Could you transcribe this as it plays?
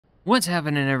What's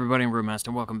happening, everybody? I'm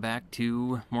Brewmaster. Welcome back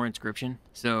to more Inscryption.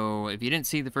 So, if you didn't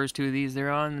see the first two of these,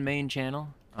 they're on the main channel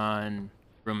on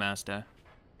Brewmaster.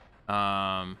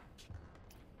 I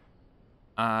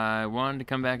wanted to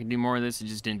come back and do more of this. It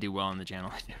just didn't do well on the channel.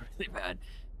 I did really bad.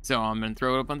 So, I'm going to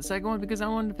throw it up on the second one because I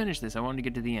wanted to finish this. I wanted to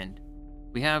get to the end.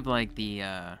 We have, like, the,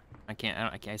 I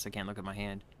guess I can't look at my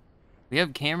hand. We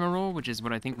have camera roll, which is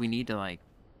what I think we need to, like,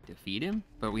 defeat him.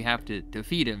 But we have to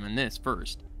defeat him in this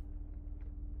first.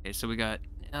 Okay, so we got...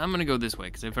 I'm gonna go this way,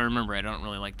 because if I remember, I don't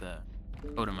really like the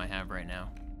totem I have right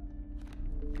now.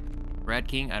 Rat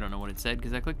King, I don't know what it said,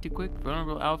 because I clicked too quick.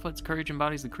 Vulnerable alpha, its courage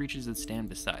embodies the creatures that stand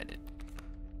beside it.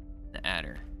 The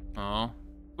adder. Oh.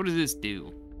 What does this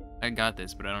do? I got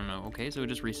this, but I don't know. Okay, so it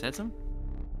just resets them?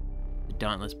 The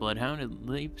Dauntless Bloodhound, it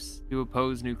leaps to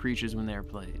oppose new creatures when they are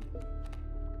played.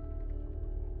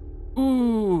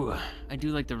 Ooh! I do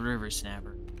like the River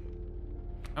Snapper.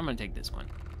 I'm gonna take this one.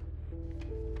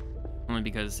 Only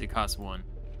because it costs one.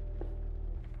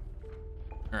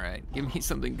 Alright, give me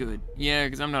something good. Yeah,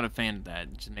 because I'm not a fan of that.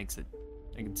 It just makes it...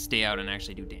 I can stay out and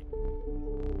actually do damage.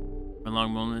 For a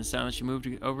long moment of silence, she moved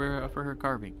over for her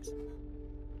carvings.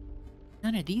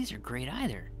 None of these are great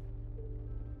either.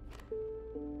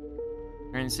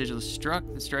 Iron Sigil struck.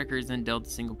 The striker is then dealt a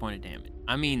single point of damage.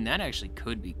 I mean, that actually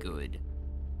could be good.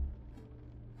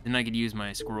 Then I could use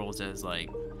my squirrels as, like...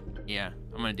 Yeah,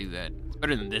 I'm gonna do that. It's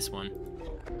better than this one.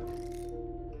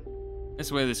 This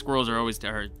way the squirrels are always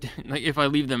like if I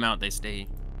leave them out, they stay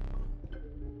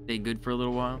good for a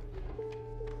little while.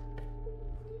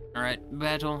 Alright,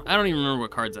 battle. I don't even remember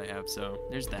what cards I have, so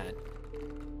there's that.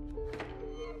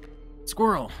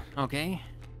 Squirrel, okay.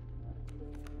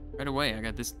 Right away, I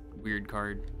got this weird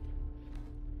card.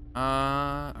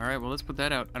 Alright, well let's put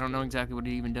that out. I don't know exactly what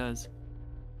it even does.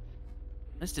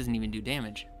 This doesn't even do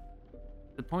damage.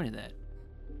 What's the point of that?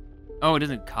 Oh, it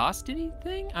doesn't cost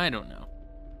anything? I don't know.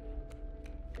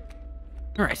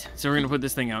 Alright, so we're gonna put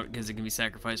this thing out because it can be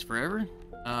sacrificed forever.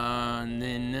 And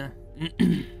then...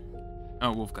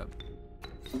 oh, Wolf Cub.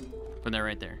 Put that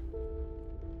right there.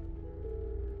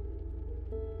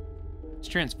 It's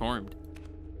transformed.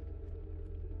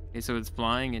 Okay, so it's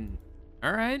flying and...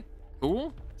 Alright,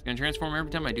 cool. It's gonna transform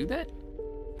every time I do that?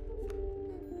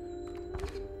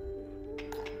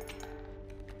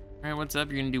 Alright, what's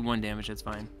up? You're gonna do 1 damage, that's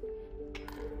fine.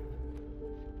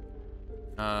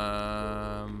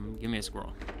 Give me a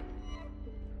squirrel.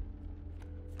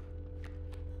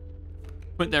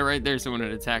 Put that right there so when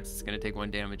it attacks, it's gonna take 1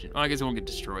 damage. Well, I guess it won't get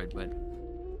destroyed, but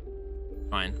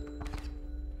fine.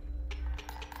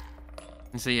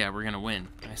 And so yeah, we're gonna win.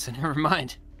 I said, never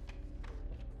mind.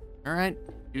 Alright,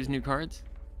 use new cards.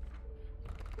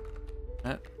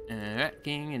 And a Rat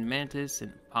King and Mantis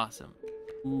and Possum.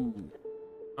 Ooh.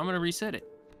 I'm gonna reset it.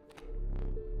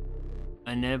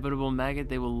 Inevitable maggot,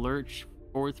 they will lurch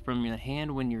forth from your hand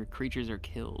when your creatures are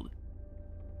killed.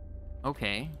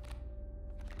 Okay.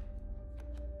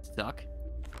 Suck.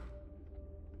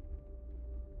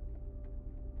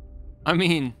 I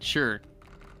mean, sure.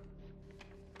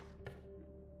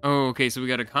 Oh, okay, so we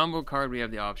got a combo card we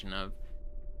have the option of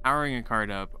powering a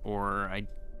card up, or I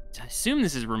assume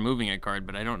this is removing a card,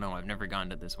 but I don't know. I've never gone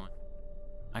to this one.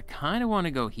 I kind of want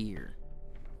to go here.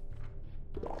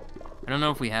 I don't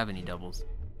know if we have any doubles.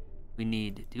 We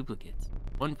need duplicates.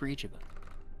 1 for each of us.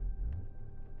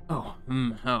 Oh,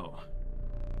 oh.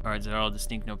 Cards are all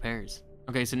distinct, no pairs.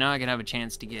 Okay, so now I can have a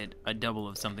chance to get a double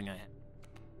of something I have.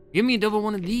 Give me a double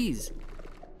one of these.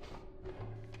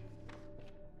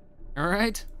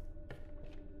 Alright.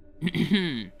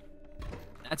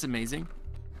 That's amazing.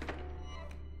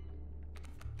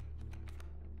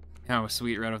 Oh,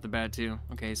 sweet, right off the bat, too.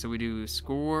 Okay, so we do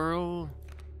squirrel.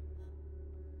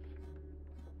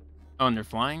 Oh, and they're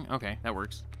flying? Okay, that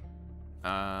works.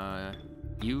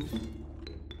 You?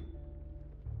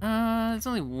 It's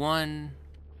only 1.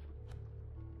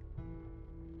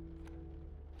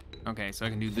 Okay, so I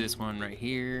can do this one right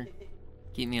here.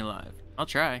 Keep me alive. I'll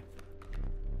try.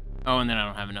 Oh, and then I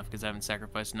don't have enough because I haven't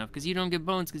sacrificed enough because you don't get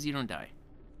bones because you don't die.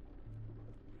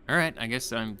 Alright, I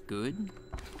guess I'm good.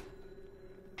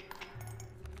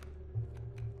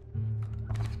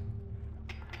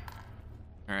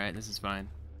 Alright, this is fine.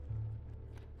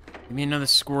 Give me another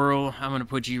squirrel. I'm gonna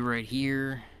put you right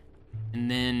here. And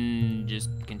then just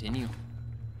continue.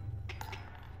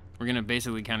 We're gonna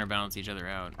basically counterbalance each other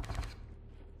out.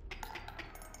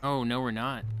 Oh, no, we're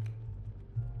not.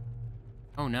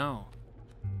 Oh, no.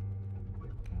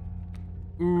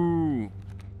 Ooh.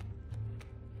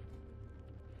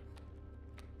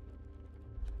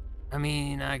 I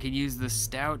mean, I could use the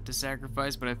stout to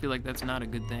sacrifice, but I feel like that's not a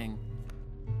good thing.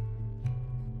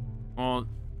 Well,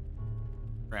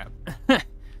 crap.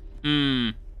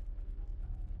 This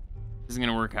isn't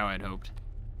gonna work how I'd hoped.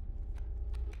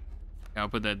 I'll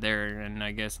put that there, and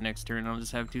I guess next turn I'll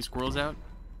just have 2 squirrels out.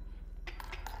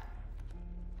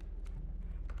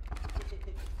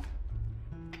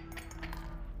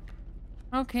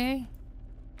 Okay.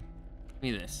 Give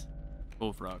me this.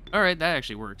 Bullfrog. Alright, that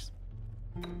actually works.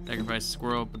 Sacrifice a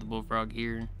squirrel, put the bullfrog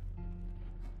here.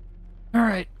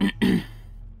 Alright.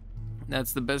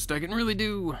 That's the best I can really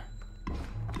do.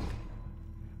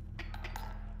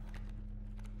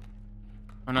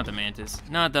 Oh, not the mantis.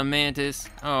 Not the mantis.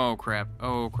 Oh, crap.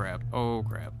 Oh, crap. Oh,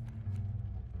 crap.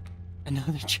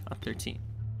 Another job 13.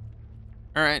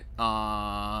 Alright.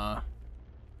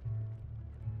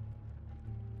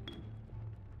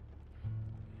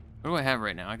 What do I have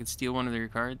right now? I could steal one of their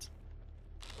cards.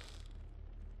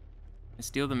 I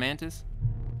steal the mantis?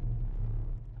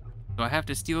 Do I have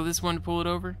to steal this one to pull it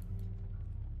over?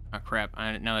 Oh, crap.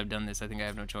 Now that I've done this, I think I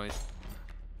have no choice.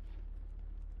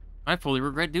 I fully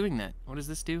regret doing that. What does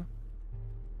this do?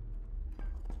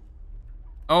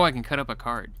 Oh, I can cut up a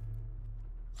card.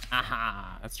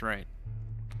 Aha, that's right.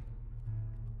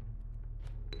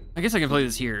 I guess I can play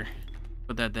this here.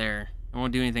 Put that there. I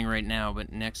won't do anything right now,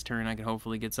 but next turn I can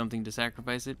hopefully get something to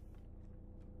sacrifice it.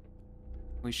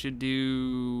 We should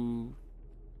do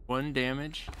 1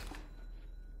 damage.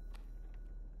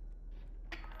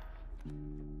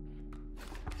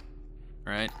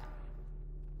 Alright.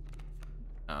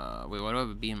 Wait, why do I have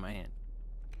a bee in my hand?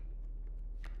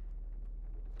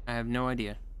 I have no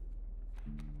idea.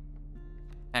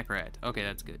 Pack rat. Okay,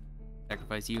 that's good.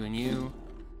 Sacrifice you and you.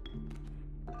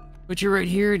 But you're right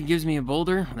here. It gives me a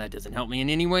boulder. That doesn't help me in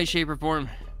any way, shape, or form.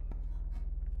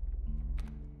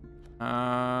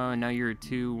 Now you're a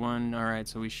 2-1. Alright,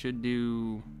 so we should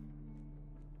do...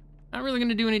 Not really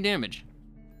gonna do any damage.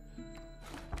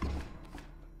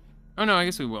 Oh no, I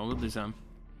guess we will. We'll do some.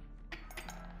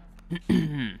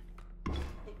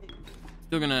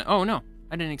 Still gonna... Oh no,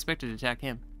 I didn't expect it to attack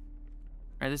him.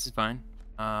 Alright, this is fine.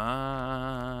 We're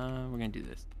gonna do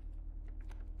this.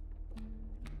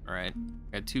 Alright,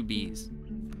 got 2 bees.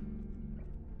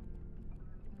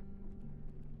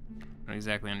 Don't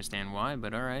exactly understand why,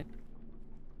 but alright.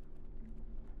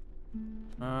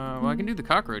 Well, I can do the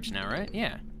cockroach now, right?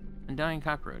 Yeah, undying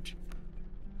cockroach.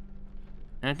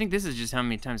 And I think this is just how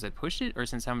many times I pushed it, or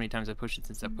since how many times I pushed it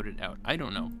since I put it out. I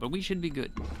don't know, but we should be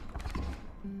good.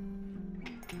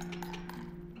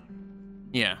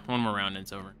 Yeah, 1 more round and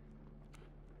it's over.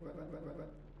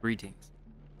 Greetings.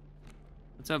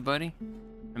 What's up, buddy?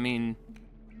 I mean...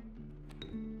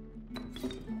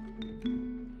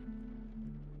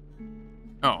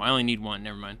 Oh, I only need 1,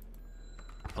 never mind.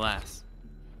 Alas.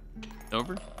 It's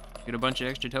over. Get a bunch of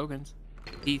extra tokens.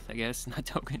 Teeth, I guess, not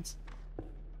tokens.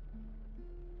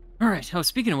 Alright, oh,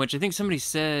 speaking of which, I think somebody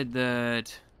said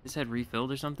that this had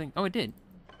refilled or something. Oh, it did.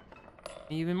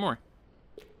 Even more.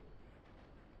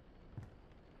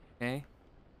 Okay.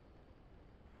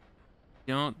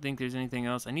 Don't think there's anything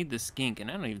else. I need the skink,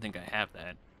 and I don't even think I have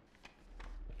that.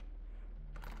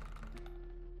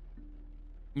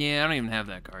 Yeah, I don't even have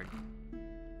that card.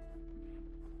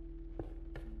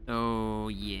 So,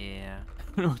 yeah.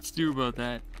 I don't know what to do about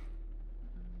that.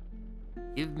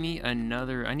 Give me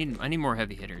another... I need more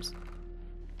heavy hitters.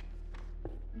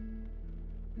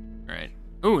 Alright.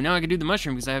 Oh, now I can do the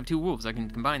mushroom because I have 2 wolves. I can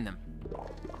combine them.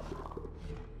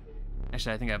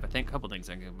 Actually, I think I have a couple things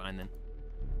I can combine then.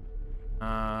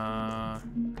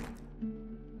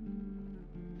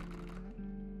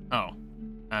 Oh.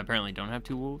 I apparently don't have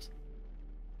 2 wolves.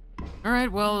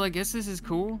 Alright, well, I guess this is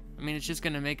cool. I mean, it's just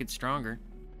gonna make it stronger.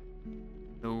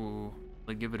 So,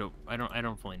 like, give it a... I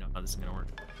don't fully know how this is gonna work.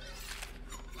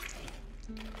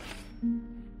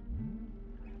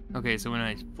 Okay, so when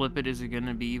I flip it, is it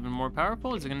gonna be even more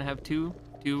powerful? Is it gonna have 2,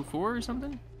 4 or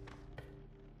something?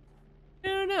 I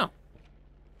don't know.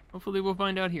 Hopefully we'll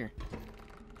find out here.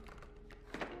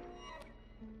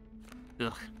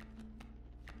 Ugh.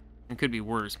 It could be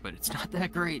worse, but it's not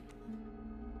that great.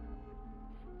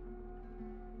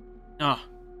 Oh.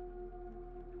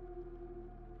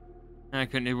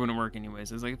 It wouldn't work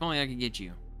anyways. I was like, if only I could get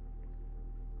you.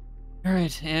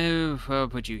 Alright, I'll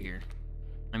put you here.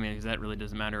 I mean, because that really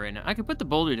doesn't matter right now. I could put the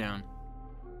boulder down.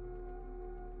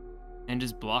 And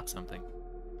just block something.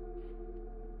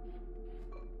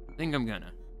 I think I'm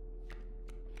gonna.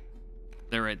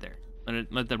 They're right there.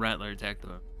 Let the rattler attack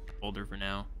the boulder for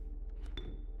now.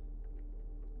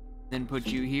 Then put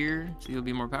you here, so you'll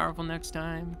be more powerful next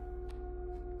time.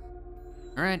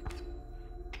 Alright.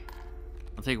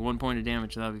 I'll take 1 point of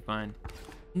damage, so that'll be fine.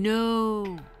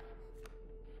 No!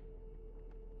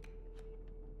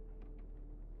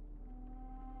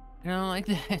 I don't like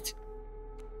that.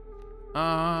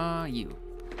 You.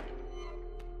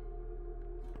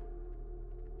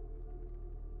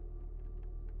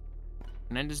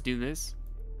 Can I just do this?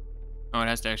 Oh, it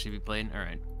has to actually be played?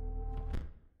 Alright.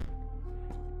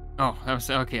 Oh, that was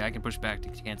okay, I can push back to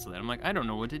cancel that. I'm like, I don't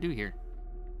know what to do here.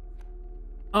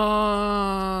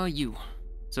 You.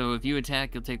 So if you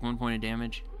attack, you'll take 1 point of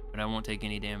damage, but I won't take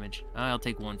any damage. I'll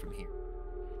take 1 from here.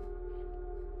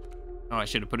 Oh, I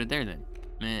should have put it there then.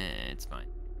 It's fine.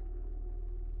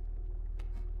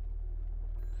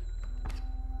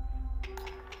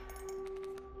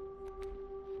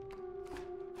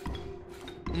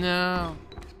 No.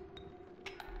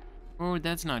 Oh,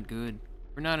 that's not good.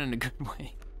 We're not in a good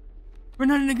way. We're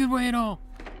not in a good way at all.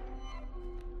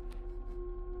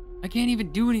 I can't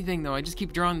even do anything though. I just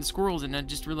keep drawing the squirrels and I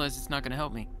just realized it's not gonna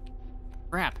help me.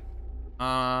 Crap.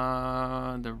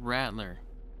 The Rattler.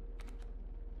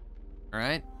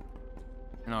 Alright.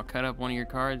 And I'll cut up one of your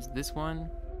cards. This one.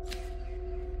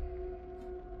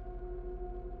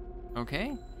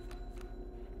 Okay.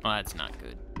 Well, that's not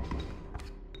good.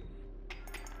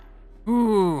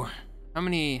 Ooh. How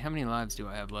many lives do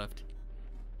I have left?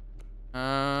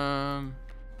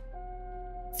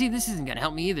 See, this isn't gonna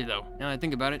help me either, though. Now that I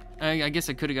think about it, I guess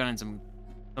I could have gotten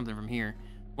something from here.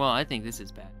 Well, I think this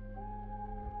is bad.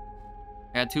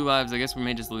 I got 2 lives. I guess we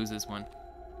may just lose this one.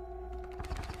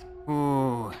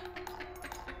 Ooh.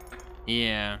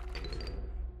 Yeah.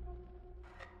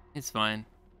 It's fine.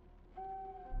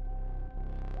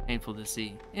 Painful to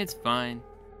see. It's fine.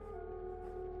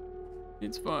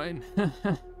 It's fine.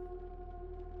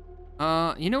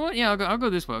 You know what? Yeah, I'll go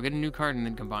this way. I'll get a new card and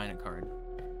then combine a card.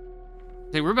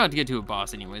 Hey, we're about to get to a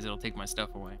boss anyways. It'll take my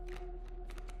stuff away.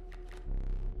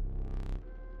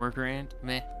 Worker ant?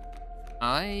 Meh.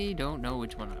 I don't know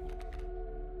which one I want.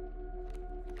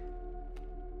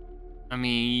 I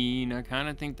mean, I kind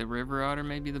of think the river otter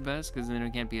may be the best because then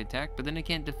it can't be attacked, but then it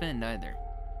can't defend either.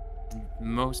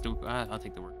 I'll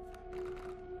take the worker.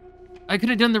 I could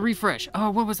have done the refresh. Oh,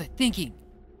 what was I thinking?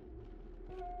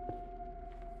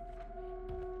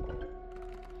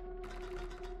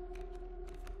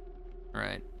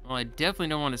 Alright. Well, I definitely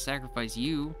don't want to sacrifice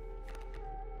you.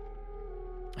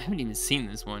 I haven't even seen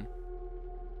this one.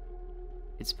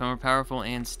 It's more powerful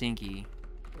and stinky.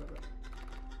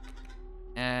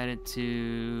 Add it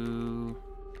to...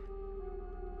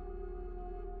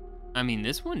 I mean,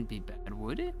 this wouldn't be bad,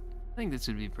 would it? I think this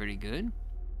would be pretty good.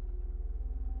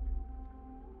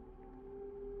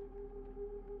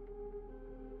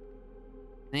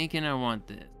 Thinking I want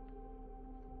this.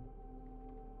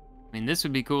 I mean, this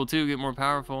would be cool too, get more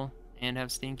powerful and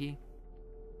have stinky.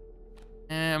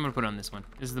 I'm gonna put on this one.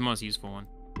 This is the most useful one.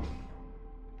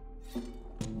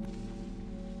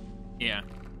 Yeah.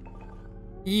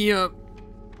 Yup.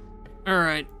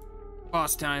 Alright.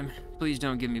 Boss time. Please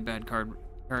don't give me bad card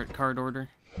order.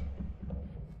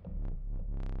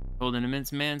 Hold an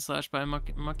immense man slashed by a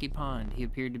mucky pond. He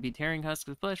appeared to be tearing husks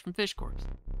of flesh from fish corpse.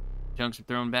 Chunks are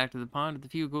thrown back to the pond with a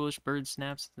few ghoulish birds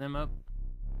snaps them up.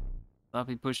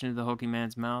 Sloppy pushed into the hulking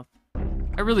man's mouth.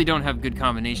 I really don't have good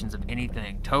combinations of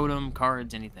anything. Totem,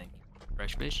 cards, anything.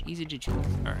 Fresh fish, easy to choose.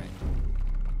 Alright.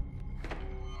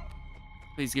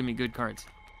 Please give me good cards.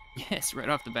 Yes, right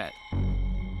off the bat.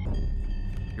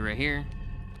 You're right here.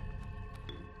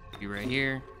 You're right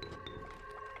here.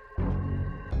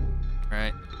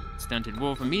 Alright. Stunted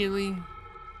wolf immediately.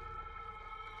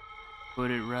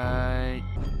 Put it right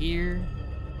here.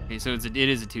 Okay, so it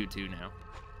is a 2/2 now.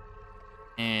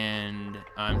 And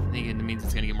I'm thinking it means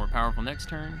it's gonna get more powerful next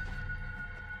turn.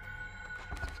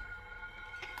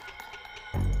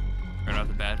 Right off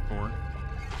the bat, 4.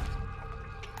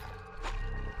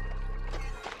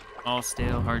 All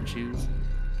stale, hard chews.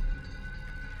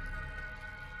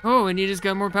 Oh, and you just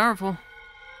got more powerful.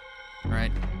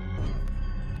 Right.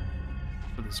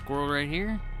 Put the squirrel right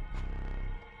here.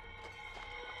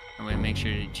 I'm gonna make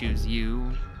sure to choose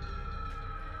you.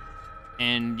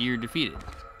 And you're defeated.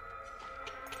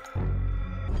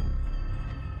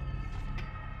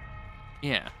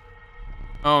 Yeah.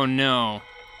 Oh no.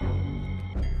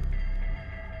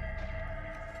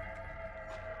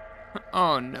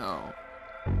 Oh no.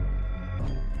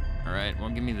 Alright, well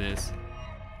give me this.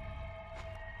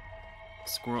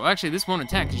 Squirrel. Actually, this won't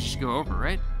attack because you should go over,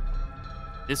 right?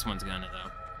 This one's gonna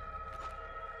though.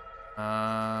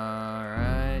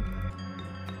 Alright.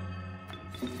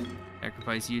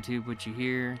 Sacrifice YouTube, put you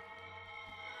here.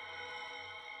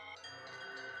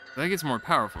 That gets more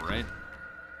powerful, right?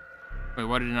 Wait,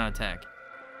 why did it not attack?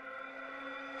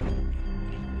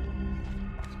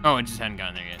 Oh, it just hadn't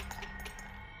gotten there yet.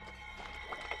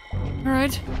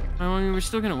 Alright. Well, I mean, we're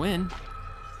still gonna win.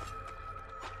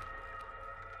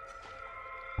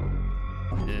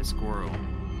 a squirrel.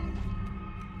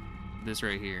 This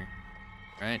right here.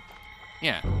 Right?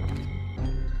 Yeah.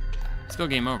 Still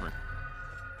game over.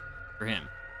 For him.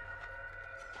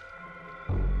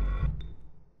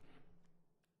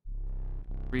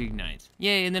 Reignites.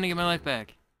 Yay, and then I get my life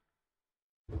back.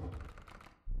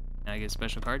 Now I get a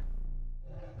special card.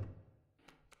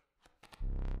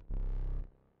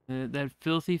 That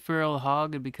filthy feral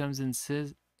hog, it becomes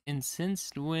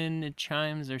incensed when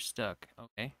chimes are stuck.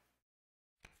 Okay.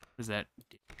 What does that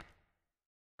do?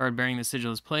 Card bearing the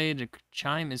sigil is played. A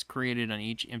chime is created on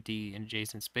each empty and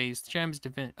adjacent space. The chime is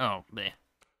defend. Oh, bleh.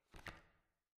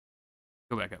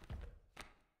 Go back up.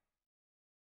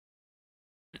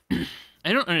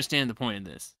 I don't understand the point of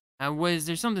this. Is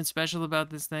there something special about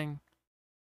this thing?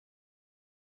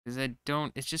 Because I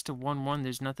don't. It's just a 1/1.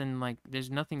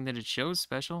 There's nothing that it shows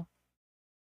special.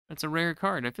 It's a rare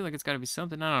card. I feel like it's got to be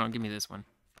something. I don't know. Give me this one.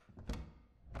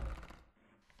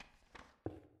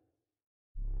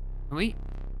 Wait.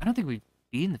 I don't think we've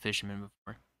beaten the fisherman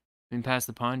before. Then past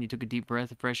the pond, you took a deep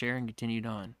breath of fresh air and continued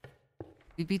on.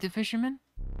 We beat the fisherman?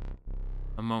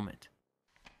 A moment.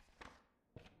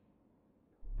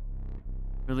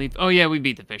 Relief. Oh yeah, we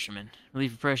beat the fisherman.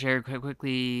 Relief of fresh air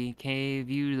quickly gave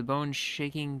you the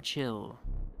bone-shaking chill.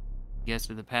 Guessed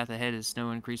that the path ahead as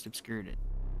snow increased obscured it.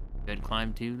 You had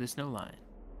climbed to the snow line.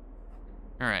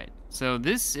 Alright, so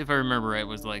this, if I remember right,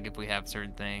 was like if we have a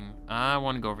certain thing. I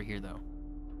want to go over here though.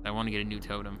 I want to get a new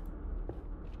totem.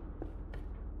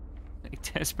 I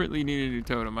desperately need a new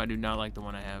totem. I do not like the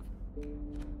one I have.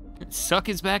 Suck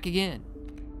is back again.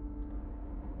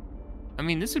 I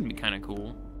mean, this would be kind of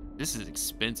cool. This is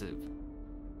expensive.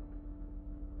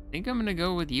 I think I'm gonna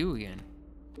go with you again.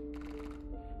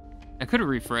 I could have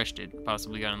refreshed it,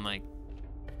 possibly gotten like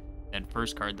that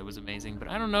first card that was amazing, but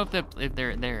I don't know if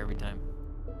they're there every time.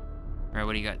 All right,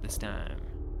 what do you got this time?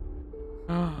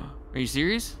 Are you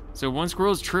serious? So one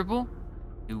squirrel is triple?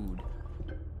 Dude,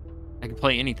 I can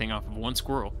play anything off of one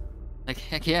squirrel. Like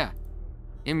heck yeah,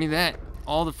 give me that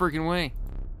all the freaking way.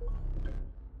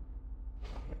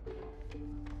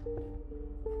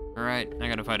 Alright, I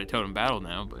gotta fight a totem battle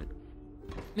now, but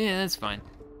yeah, that's fine.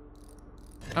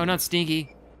 Oh, not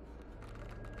Stinky.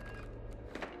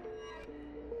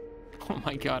 Oh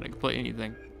my god, I can play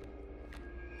anything.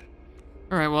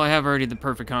 Alright, well I have already the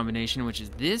perfect combination, which is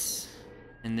this.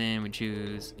 And then we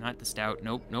choose, not the stout,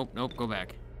 nope, go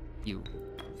back. You.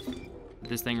 Put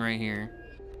this thing right here.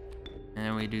 And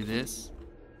then we do this.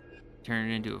 Turn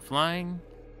it into a flying.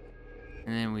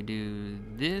 And then we do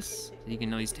this, so you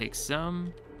can at least take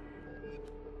some.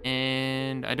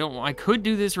 And I could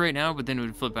do this right now, but then it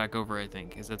would flip back over, I think,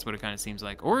 because that's what it kind of seems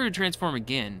like. Or it would transform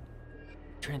again.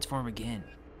 Transform again.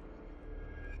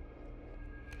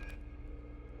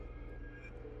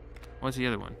 What's the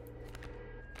other one?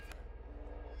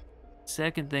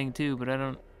 Second thing too, but I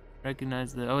don't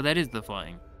recognize the... Oh, that is the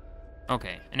flying.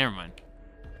 Okay, never mind.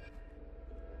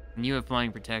 And you have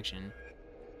flying protection.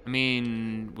 I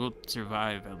mean, we'll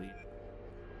survive at least.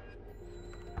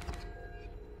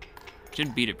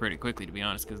 Should beat it pretty quickly, to be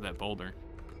honest, because of that boulder.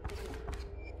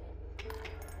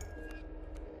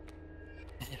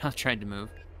 I've tried to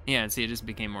move. Yeah, see, it just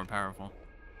became more powerful.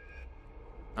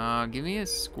 Give me a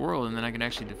squirrel, and then I can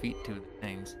actually defeat two of the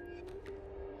things.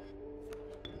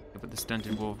 I put the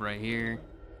stunted wolf right here.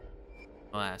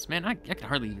 Alas, man, I can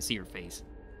hardly even see her face.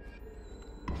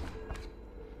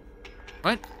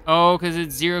 What? Oh, because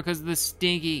it's 0 because of the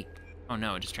Stinky. Oh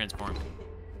no, it just transformed.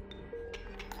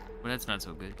 Well, that's not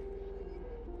so good.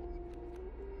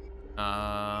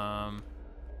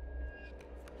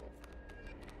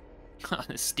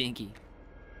 The Stinky.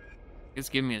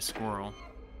 Just give me a squirrel.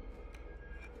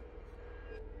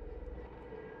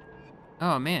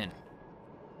 Oh man.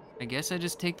 I guess I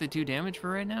just take the 2 damage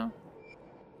for right now?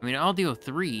 I mean, I'll deal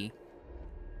 3.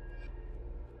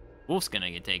 Wolf's gonna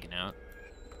get taken out.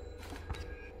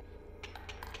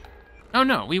 Oh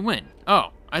no, we win.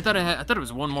 Oh, I thought it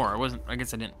was one more. I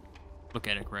guess I didn't look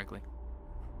at it correctly.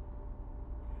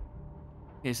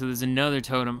 Okay, so there's another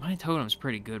totem. My totem's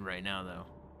pretty good right now, though.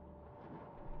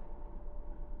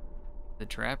 The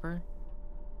Trapper?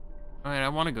 Alright, I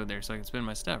want to go there so I can spend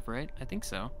my stuff, right? I think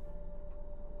so.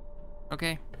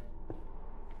 Okay.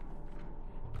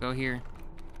 Go here.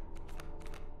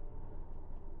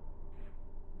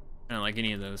 I don't like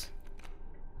any of those.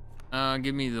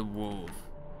 Give me the wolf.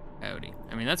 Howdy.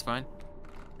 I mean, that's fine.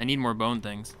 I need more bone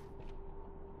things.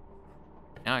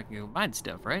 Now I can go buy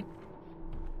stuff, right?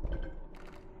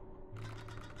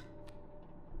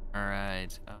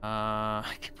 Alright.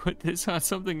 I can put this on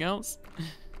something else.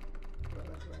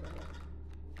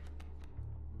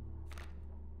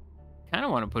 Kinda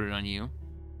want to put it on you.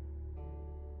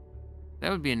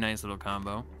 That would be a nice little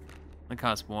combo. It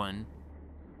costs 1.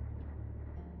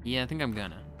 Yeah, I think I'm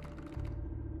gonna.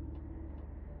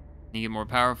 You get more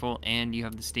powerful, and you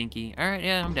have the stinky. Alright,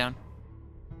 yeah, I'm down.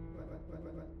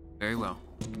 Very well.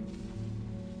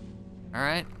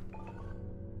 Alright.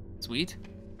 Sweet.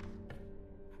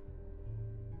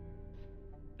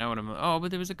 Now what am I... Oh,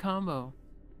 but there was a combo.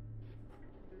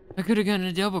 I could have gotten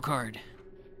a double card.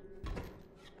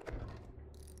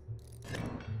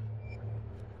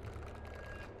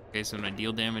 Okay, so when I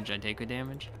deal damage, I take a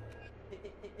damage.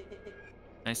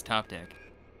 Nice top deck.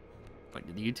 What,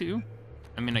 did you two?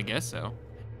 I mean, I guess so.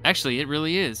 Actually, it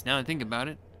really is, now that I think about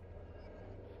it.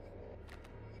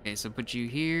 Okay, so put you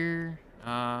here.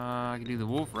 I can do the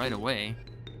wolf right away.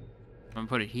 I'm gonna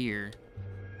put it here.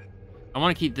 I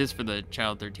want to keep this for the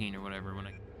child 13 or whatever when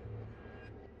I...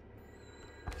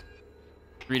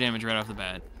 3 damage right off the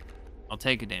bat. I'll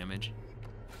take a damage.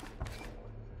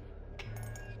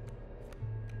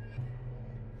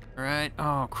 Alright.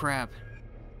 Oh, crap.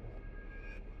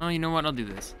 Oh, you know what? I'll do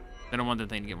this. I don't want the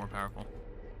thing to get more powerful.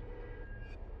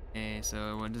 Okay,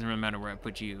 so it doesn't really matter where I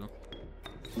put you.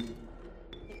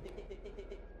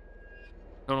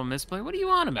 Total misplay? What are you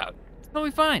on about? It's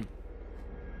totally fine.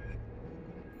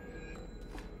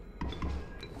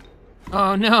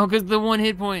 Oh no, because the 1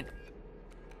 hit point.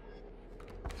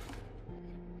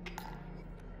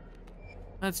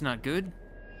 That's not good.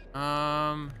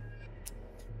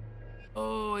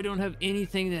 Oh, I don't have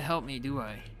anything to help me, do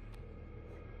I?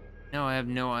 No, I have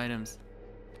no items.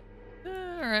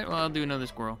 Alright, well, I'll do another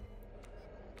squirrel.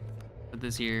 Put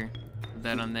this here, put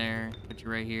that on there, put you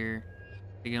right here.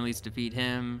 We can at least defeat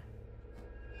him.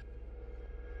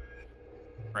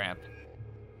 Crap.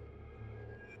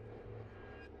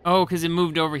 Oh, because it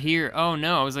moved over here. Oh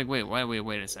no, I was like, wait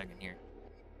a second here.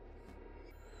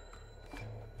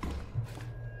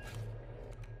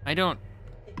 I don't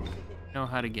know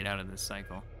how to get out of this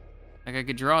cycle. Like, I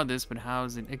could draw this, but how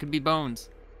is it? It could be bones.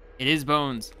 It is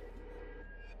bones.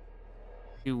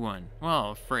 2-1.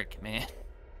 Well, frick, man.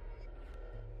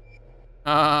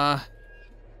 I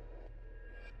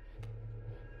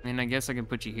mean, I guess I can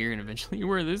put you here and eventually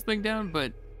wear this thing down,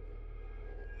 but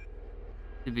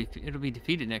it'll be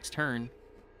defeated next turn.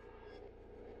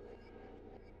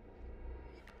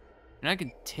 And I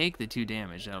could take the 2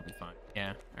 damage. That'll be fine.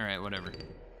 Yeah. All right. Whatever.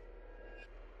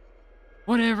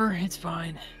 Whatever. It's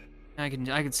fine. I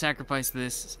can sacrifice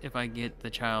this if I get the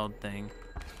child thing.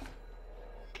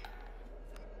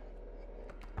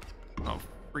 Oh,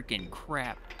 freaking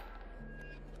crap.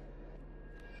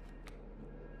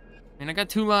 And I got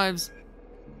 2 lives.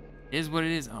 It is what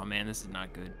it is. Oh man, this is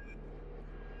not good.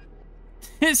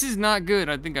 This is not good.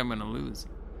 I think I'm gonna lose.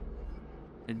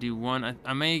 I do 1.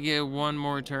 I may get 1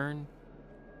 more turn.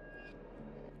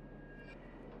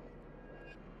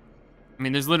 I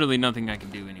mean, there's literally nothing I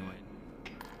can do anyway.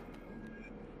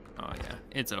 Oh yeah,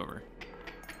 it's over.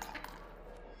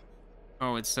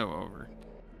 Oh, it's so over.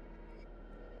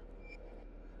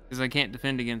 Because I can't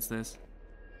defend against this.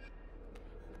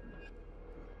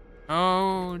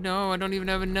 Oh, no, I don't even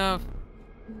have enough.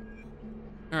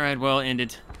 Alright, well, end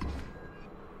it.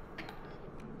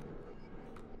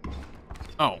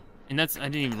 Oh, and I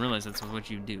didn't even realize that's what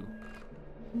you do.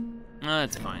 Oh,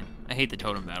 that's fine. I hate the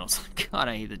totem battles. God,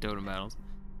 I hate the totem battles.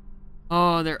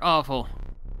 Oh, they're awful.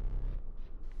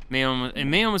 It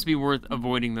may almost be worth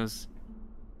avoiding those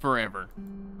forever,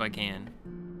 if I can.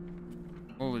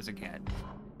 Oh, there's a cat.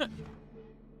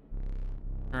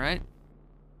 Alright.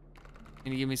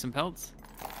 Can you give me some pelts?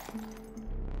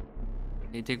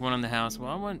 Okay, take 1 on the house. Well,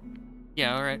 I want...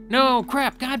 Yeah, alright. No,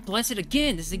 crap! God bless it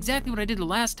again! This is exactly what I did the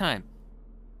last time.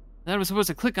 I thought I was supposed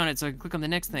to click on it so I could click on the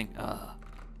next thing.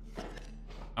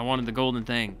 I wanted the golden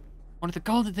thing. I wanted the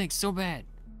golden thing so bad.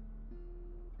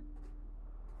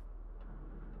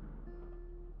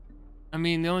 I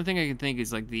mean, the only thing I can think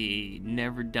is like the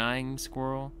never dying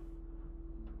squirrel.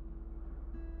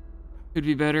 Could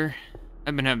be better.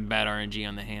 I've been having bad RNG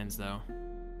on the hands though.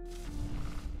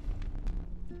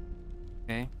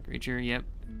 Okay, creature, yep.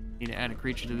 Need to add a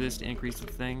creature to this to increase the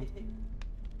thing.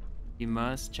 You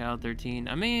must, child 13.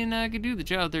 I mean, I could do the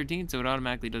child 13 so it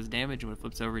automatically does damage. When it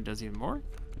flips over, it does even more.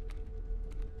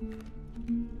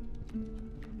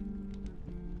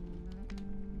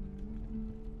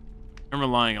 I'm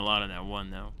relying a lot on that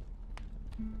 1 though.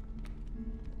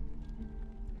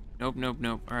 Nope, nope,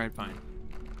 nope. Alright, fine.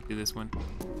 Do this one.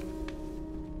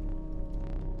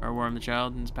 Or warm the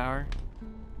child in his power.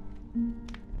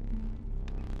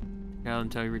 Child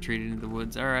until he retreated into the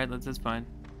woods. Alright, that's fine.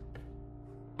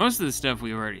 Most of the stuff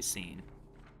we've already seen.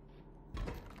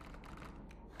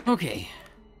 Okay.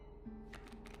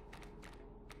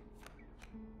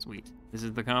 Sweet. This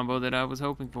is the combo that I was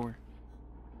hoping for.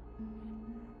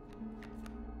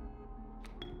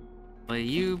 Play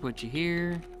you, put you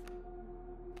here.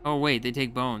 Oh wait, they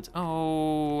take bones.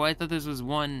 Oh, I thought this was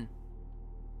one.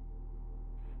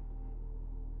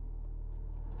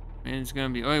 And it's gonna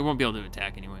be, oh, it won't be able to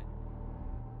attack anyway.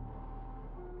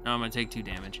 No, I'm gonna take 2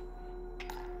 damage.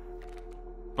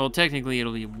 Well, technically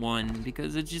it'll be 1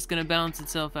 because it's just gonna balance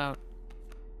itself out.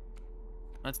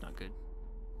 That's not good.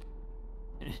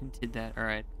 Did that, all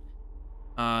right.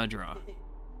 Draw.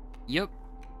 Yep.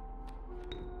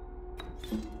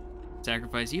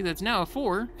 Sacrifice you, that's now a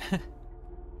 4.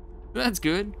 That's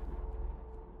good.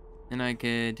 And I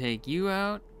could take you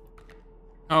out.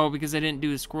 Oh, because I didn't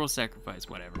do a squirrel sacrifice,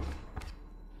 whatever.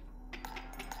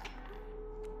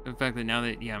 The fact that now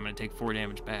that, yeah, I'm gonna take 4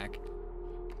 damage back.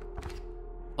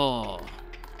 Oh.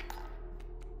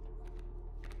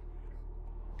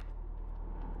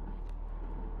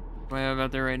 What do I have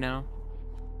out there right now?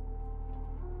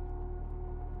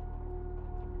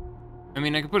 I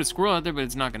mean, I could put a squirrel out there, but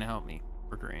it's not gonna help me.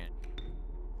 Worker ant.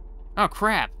 Oh,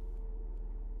 crap.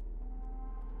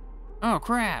 Oh,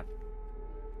 crap.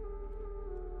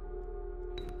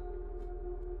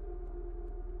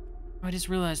 I just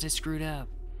realized I screwed up.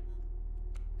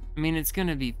 I mean, it's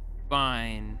gonna be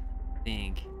fine, I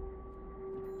think.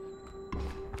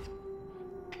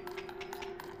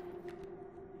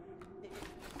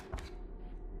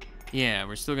 Yeah,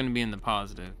 we're still gonna be in the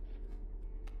positive.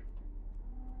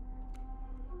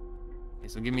 Okay,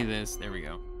 so give me this. There we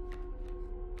go.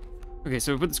 Okay,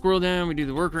 so we put the squirrel down. We do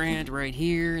the worker ant right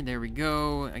here. There we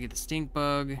go. I get the stink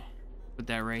bug. Put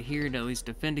that right here to at least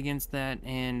defend against that,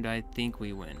 and I think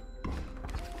we win.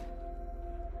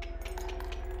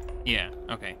 Yeah,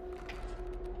 okay.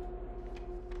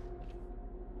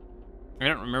 I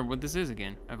don't remember what this is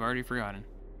again. I've already forgotten.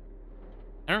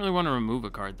 I don't really want to remove a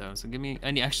card though, so give me... I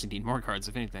actually need more cards,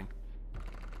 if anything.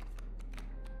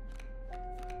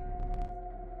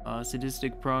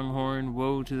 Sadistic pronghorn.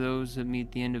 Woe to those that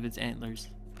meet the end of its antlers.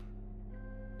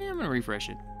 Yeah, I'm gonna refresh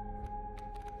it.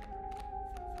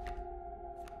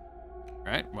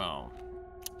 Alright, well...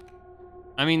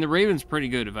 I mean, the Raven's pretty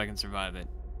good if I can survive it.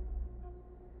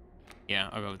 Yeah,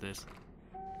 I'll go with this.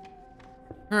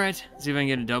 Alright, see if I can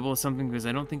get a double or something, because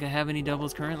I don't think I have any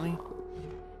doubles currently.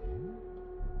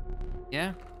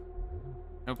 Yeah?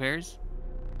 No pairs?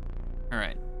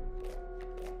 Alright.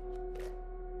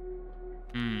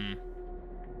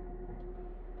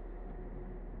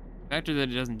 Factor that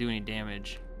it doesn't do any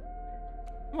damage.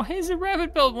 Why is a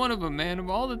rabbit belt one of them, man? Of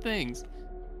all the things.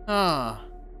 Ah.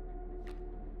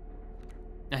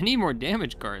 I need more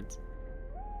damage cards.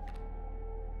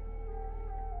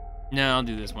 No, I'll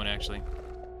do this one, actually.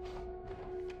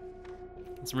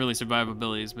 It's really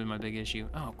survivability has been my big issue.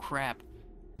 Oh, crap.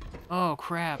 Oh,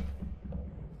 crap.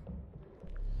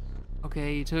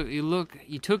 Okay, you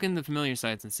took in the familiar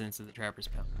sights and scents of the Trapper's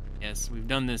Pelt. Yes, we've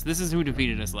done this. This is who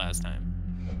defeated us last time.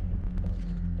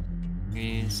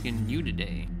 We're skinning you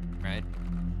today, right?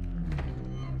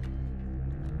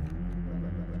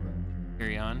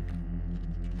 Carry on.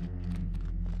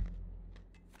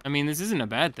 I mean, this isn't a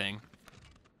bad thing.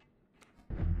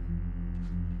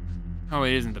 Oh,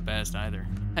 it isn't the best either.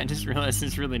 I just realized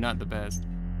it's really not the best.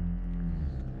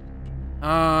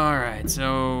 Alright,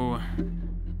 so...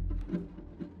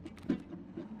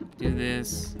 do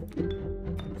this.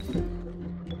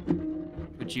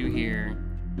 Put you here.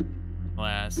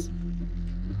 Glass.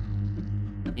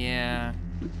 Yeah.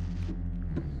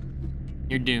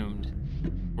 You're doomed,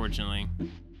 fortunately.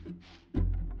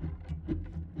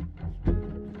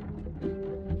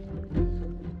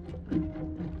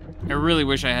 I really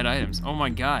wish I had items. Oh my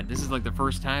god, this is like the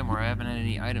first time where I haven't had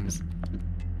any items.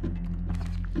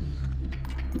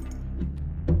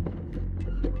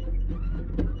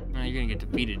 Oh, you're gonna get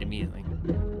defeated immediately.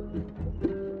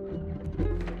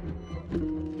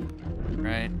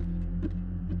 Right.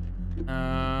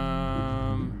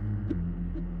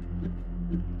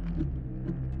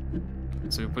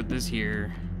 So we put this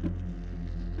here.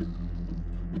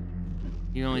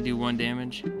 You only do 1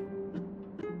 damage.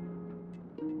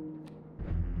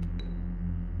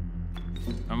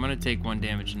 I'm gonna take 1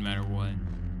 damage no matter what.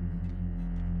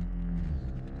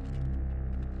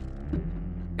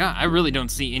 God, I really don't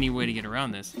see any way to get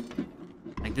around this.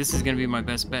 Like, this is gonna be my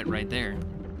best bet right there.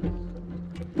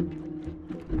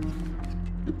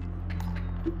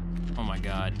 Oh my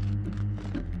god.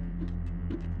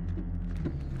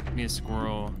 Give me a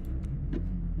squirrel.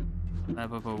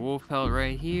 Slap up a wolf pelt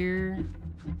right here.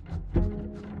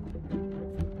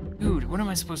 Dude, what am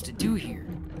I supposed to do here?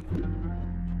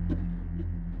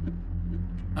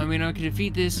 I mean, I can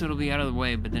defeat this, so it'll be out of the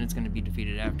way, but then it's going to be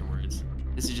defeated afterwards.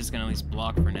 This is just gonna at least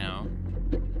block for now.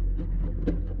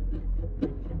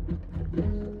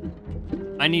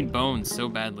 I need bones so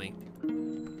badly.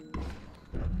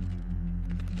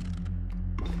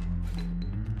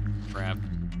 Crap.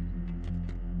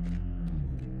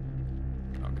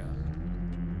 Oh god.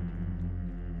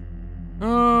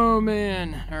 Oh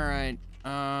man. All right.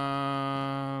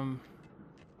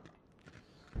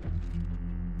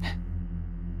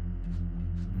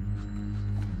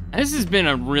 This has been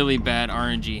a really bad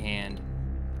RNG hand.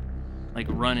 Like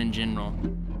run in general.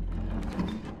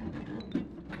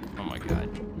 Oh my god.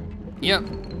 Yep.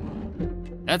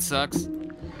 That sucks.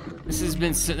 This has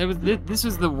been this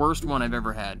was the worst one I've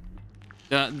ever had.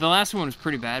 The last one was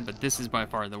pretty bad, but this is by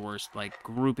far the worst like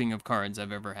grouping of cards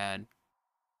I've ever had.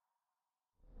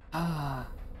 Ah.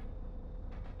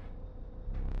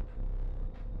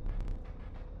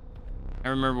 I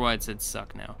remember why it said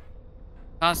suck now.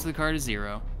 Cost of the card is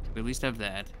 0. We at least have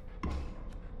that.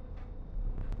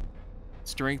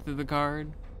 Strength of the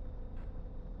card.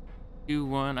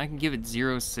 2-1. I can give it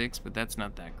 0-6, but that's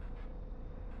not that great.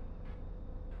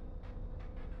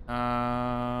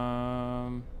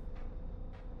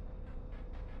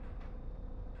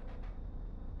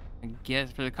 I guess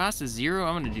for the cost of 0,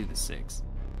 I'm gonna do the 6.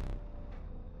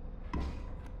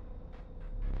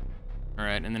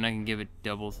 Alright, and then I can give it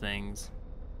double things.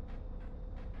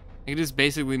 I can just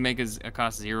basically make a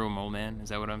cost 0 mole man. Is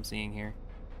that what I'm seeing here?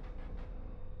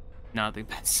 Not the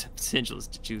best potentials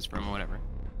to choose from, or whatever.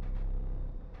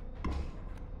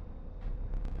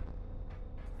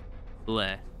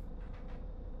 Bleh.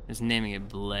 Just naming it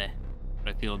bleh. What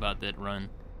I feel about that run.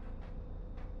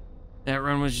 That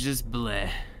run was just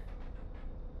bleh.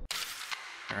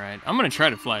 Alright, I'm gonna try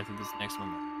to fly through this next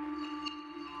one.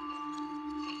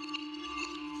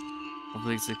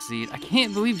 Hopefully succeed. I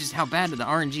can't believe just how bad the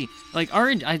RNG. Like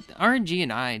RNG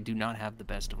and I do not have the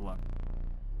best of luck.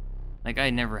 Like I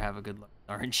never have a good luck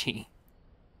with RNG.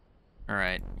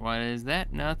 Alright, what is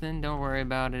that? Nothing. Don't worry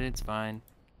about it. It's fine.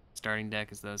 Starting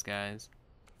deck is those guys.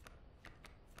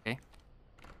 Okay.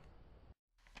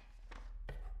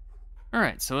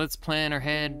 Alright, so let's plan our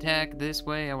head attack this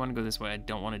way. I want to go this way. I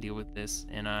don't want to deal with this.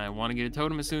 And I want to get a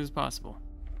totem as soon as possible.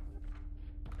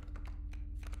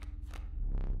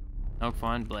 Oh,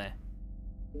 fine, bleh.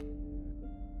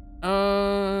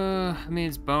 I mean,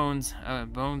 it's bones.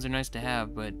 Bones are nice to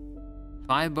have, but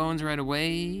 5 bones right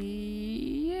away.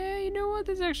 Yeah, you know what?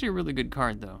 This is actually a really good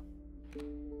card, though.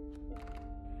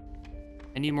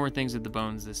 I need more things with the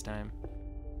bones this time.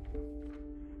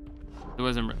 It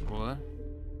wasn't. What?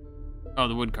 Oh,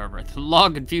 the wood carver. The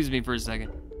log confused me for a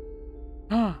second.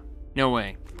 No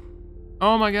way.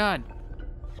 Oh my god.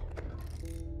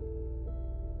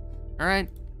 All right.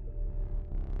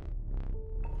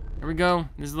 Here we go.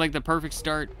 This is like the perfect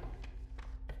start.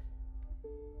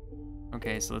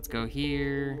 Okay, so let's go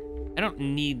here. I don't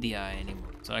need the eye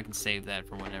anymore, so I can save that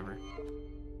for whenever.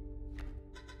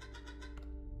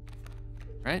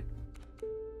 Right?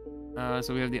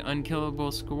 So we have the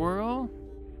unkillable squirrel.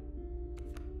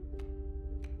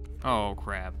 Oh,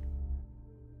 crap.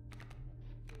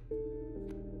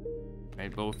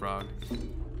 Right, bullfrog.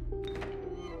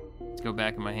 Let's go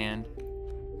back in my hand.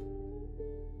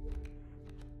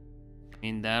 I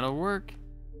mean, that'll work.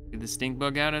 Get the stink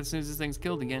bug out as soon as this thing's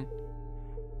killed again.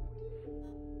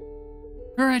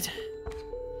 Alright.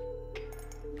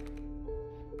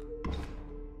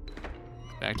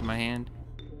 Back to my hand.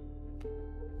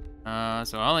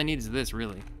 So all I need is this,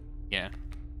 really. Yeah.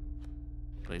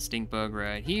 Play stink bug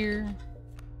right here.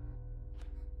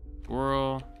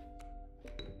 Squirrel.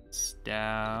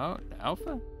 Stout.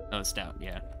 Alpha? Oh, stout,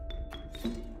 yeah.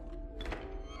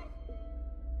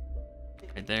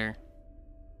 Right there.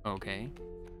 Okay.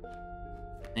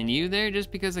 And you there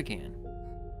just because I can.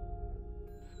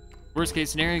 Worst case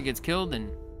scenario, gets killed,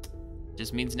 and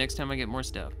just means next time I get more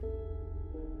stuff.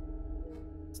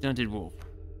 Stunted wolf.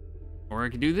 Or I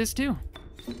could do this too.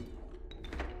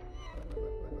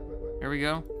 There we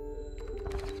go.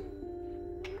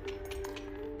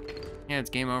 Yeah, it's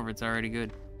game over. It's already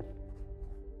good.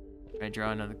 I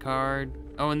draw another card.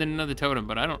 Oh, and then another totem,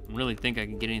 but I don't really think I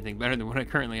can get anything better than what I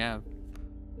currently have.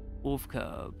 Wolf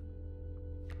cub.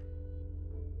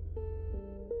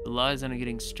 Relies on it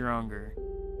getting stronger.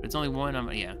 But it's only one.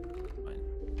 Yeah. Fine.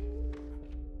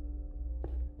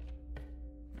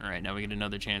 All right, now we get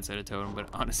another chance at a totem. But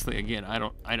honestly, again, I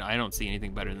don't see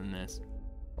anything better than this.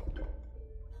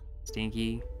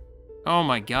 Stinky. Oh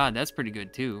my god, that's pretty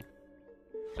good too.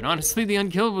 But honestly, the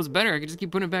unkillable is better. I could just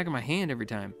keep putting it back in my hand every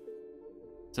time.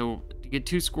 So to get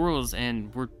 2 squirrels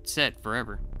and we're set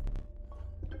forever.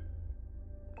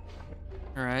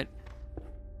 All right.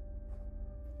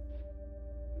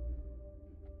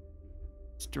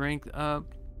 strength up,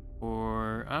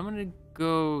 or I'm gonna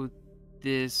go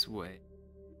this way,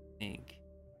 I think.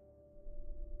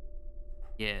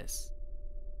 Yes.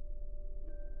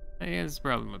 I guess it's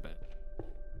probably my bad.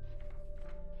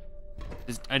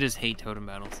 I just hate totem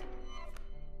battles.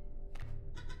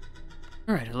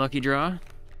 Alright, a lucky draw.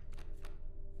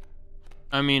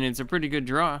 I mean, it's a pretty good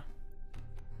draw.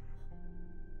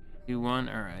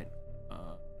 2-1, alright.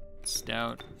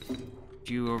 Stout.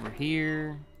 You over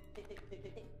here.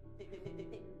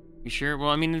 You sure? Well,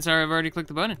 I mean, I've already clicked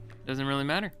the button. Doesn't really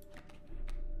matter.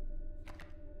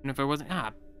 And if I wasn't...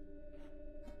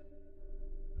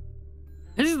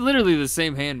 This is literally the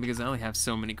same hand because I only have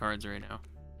so many cards right now.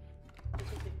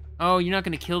 Oh, you're not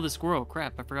going to kill the squirrel.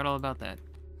 Crap, I forgot all about that.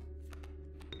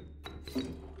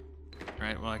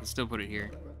 Alright, well, I can still put it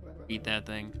here. Eat that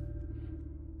thing.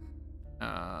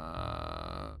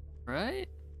 Right?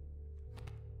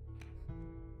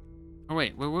 Oh,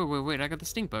 wait, I got the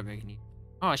stink bug I can eat.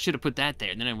 Oh, I should have put that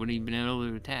there, then I wouldn't even been able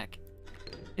to attack.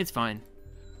 It's fine.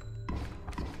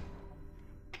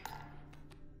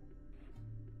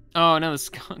 Oh, no, the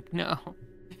skunk, no.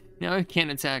 No, I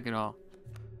can't attack at all.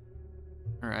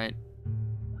 Alright.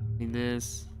 Need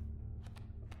this.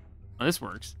 Oh, this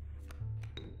works.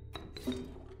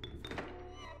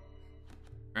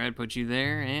 Alright, put you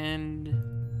there, and...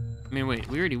 I mean, wait,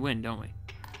 we already win, don't we?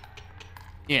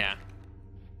 Yeah.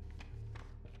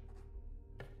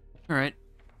 Alright.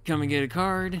 Come and get a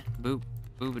card. Boop.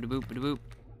 Boop-a-da-boop-a-da-boop.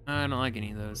 I don't like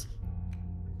any of those.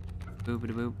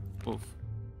 Boop-a-da-boop. Oof.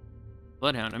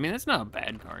 Bloodhound. I mean, that's not a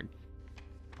bad card.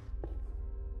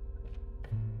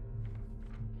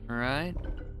 Alright.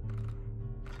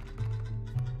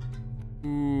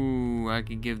 Ooh, I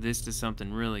could give this to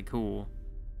something really cool.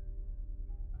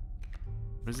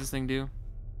 What does this thing do?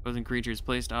 Opposing creature is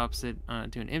placed opposite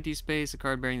to an empty space. A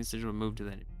card bearing the sigil will move to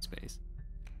that empty space.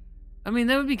 I mean,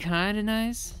 that would be kind of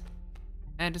nice.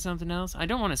 Add to something else. I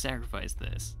don't want to sacrifice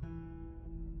this.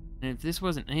 And if this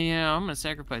wasn't... Yeah, I'm going to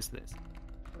sacrifice this.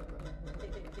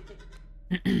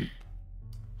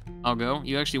 I'll go.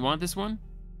 You actually want this one?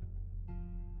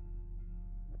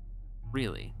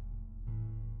 Really?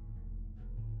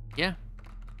 Yeah.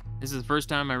 This is the first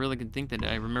time I really can think that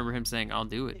I remember him saying, I'll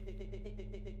do it.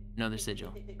 Another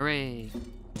sigil. Hooray.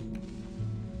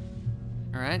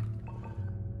 Alright.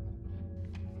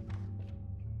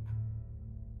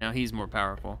 Now he's more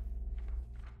powerful.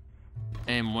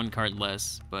 And one card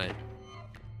less, but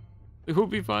it will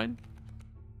be fine.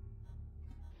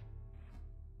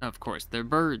 Of course, they're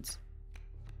birds.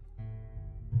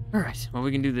 Alright, well,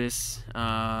 we can do this.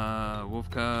 Wolf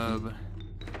Cub.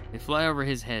 They fly over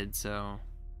his head, so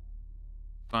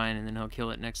fine, and then he'll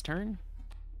kill it next turn.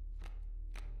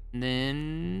 And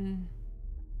then...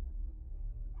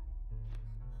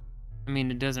 I mean,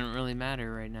 it doesn't really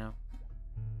matter right now.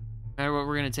 No matter what,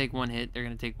 we're gonna take one hit. They're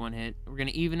gonna take one hit. We're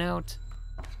gonna even out.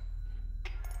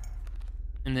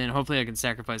 And then hopefully I can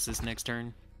sacrifice this next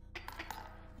turn.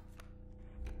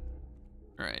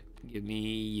 Alright, give me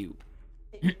you.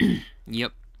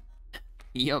 Yep.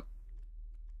 Yep.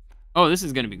 Oh, this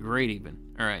is gonna be great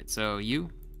even. Alright, so you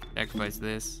sacrifice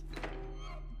this.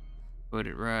 Put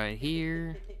it right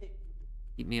here.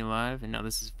 Keep me alive. And now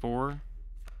this is 4.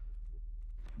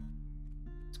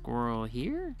 Squirrel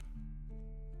here?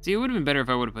 See, it would have been better if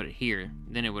I would have put it here.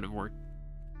 Then it would have worked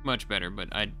much better, but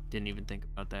I didn't even think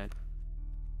about that.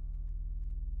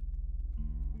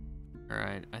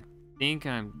 Alright, I think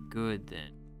I'm good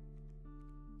then.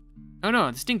 Oh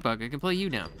no, the stink bug. I can play you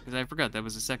now, because I forgot that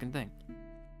was the second thing.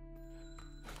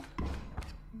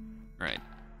 Right.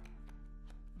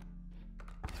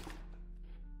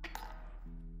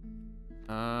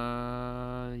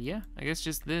 Yeah, I guess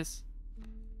just this.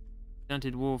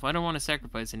 Stunted wolf. I don't want to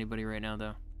sacrifice anybody right now,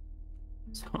 though.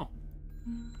 So,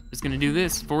 just gonna do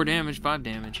this. 4 damage, 5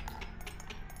 damage.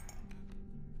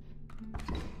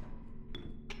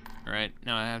 Alright,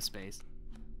 now I have space.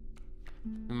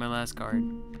 Do my last card.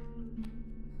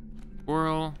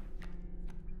 Squirrel.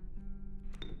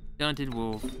 Stunted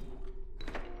wolf.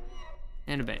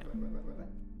 And a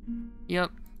bam.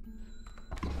 Yep.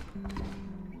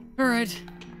 Alright.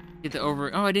 Get the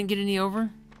over. Oh, I didn't get any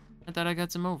over? I thought I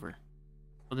got some over.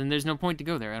 Well, then there's no point to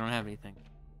go there. I don't have anything.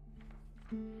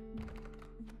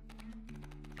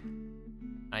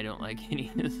 I don't like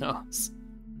any of those.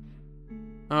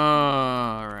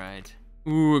 Alright.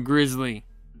 Ooh, a grizzly.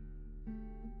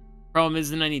 Problem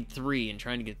is then I need 3, and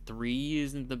trying to get 3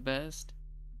 isn't the best.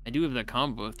 I do have the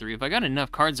combo of 3. If I got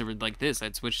enough cards that were like this,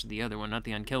 I'd switch to the other one. Not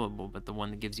the unkillable, but the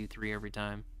one that gives you 3 every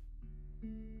time.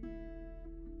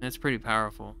 That's pretty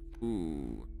powerful.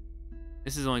 Ooh.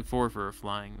 This is only 4 for a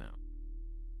flying, though.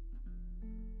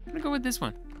 I'm gonna go with this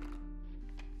one.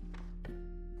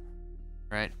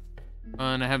 Right.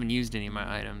 And I haven't used any of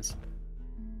my items.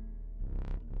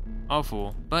 All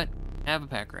full, but have a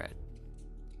pack rat.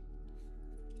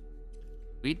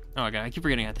 Sweet. Oh, I keep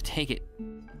forgetting I have to take it.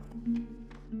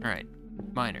 Alright.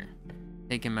 Miner.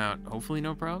 Take him out. Hopefully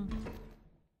no problem.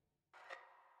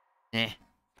 At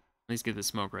least get the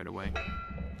smoke right away.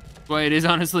 Boy, it is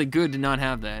honestly good to not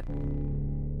have that.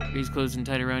 Trees close and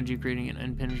tight around you, creating an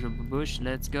impenetrable bush.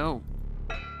 Let's go.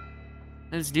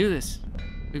 Let's do this.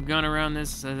 We've gone around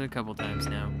this a couple times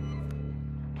now.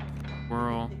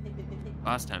 Whirl.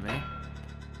 Boss time, eh?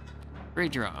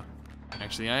 Great draw.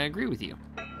 Actually, I agree with you.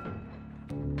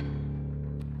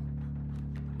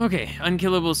 Okay,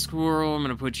 unkillable squirrel. I'm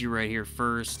gonna put you right here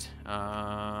first. Should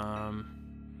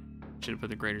have put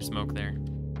the greater smoke there.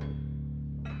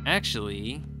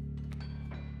 Actually,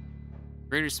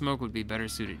 greater smoke would be better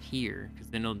suited here, because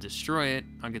then it'll destroy it.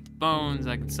 I'll get the bones.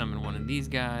 I can summon one of these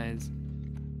guys.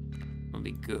 It'll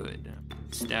be good.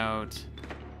 Stout.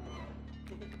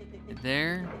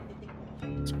 There.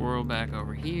 Squirrel back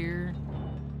over here.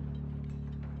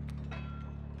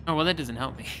 Oh, well, that doesn't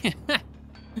help me.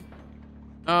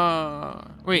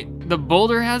 Wait, the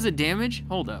boulder has a damage?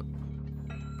 Hold up.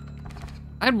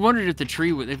 I had wondered if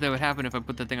if that would happen if I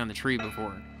put that thing on the tree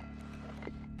before.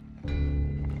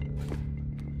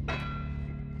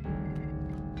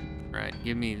 Right,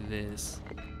 give me this.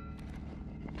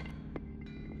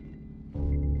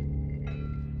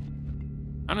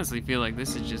 Honestly, feel like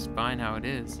this is just fine how it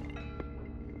is.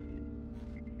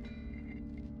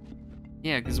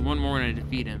 Yeah, because one more and I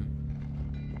defeat him.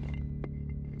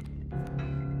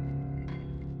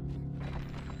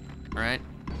 Alright.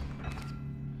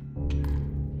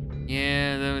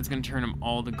 Yeah, though it's gonna turn them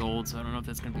all to gold, so I don't know if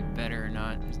that's gonna be better or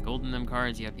not. There's gold in them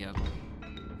cards, yep.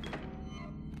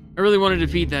 I really want to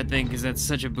defeat that thing because that's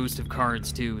such a boost of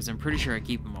cards too, because I'm pretty sure I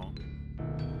keep them all.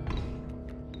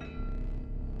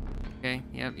 Okay,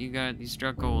 yep, you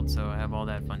struck gold, so I have all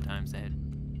that fun times ahead.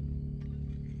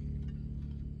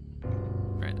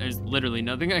 Alright, there's literally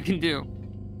nothing I can do.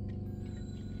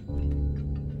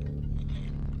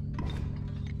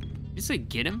 Did you say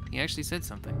get him? He actually said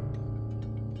something.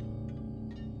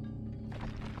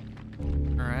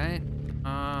 Alright.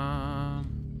 I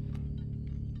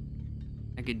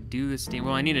could do the stink.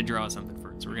 Well, I need to draw something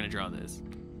first, so we're gonna draw this.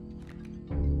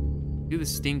 Do the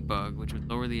stink bug, which would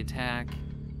lower the attack.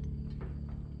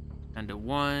 Down to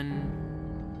 1.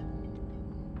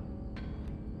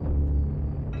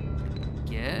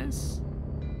 Guess?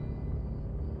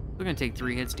 We're gonna take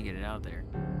 3 hits to get it out there.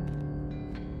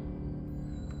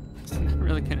 It's not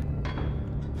really gonna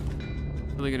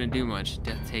do much.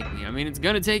 Death take me. I mean, it's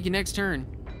gonna take you next turn.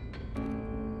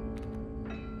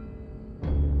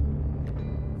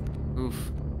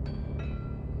 Oof.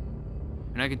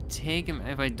 And I could take him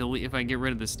if I get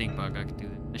rid of the stink bug. I could do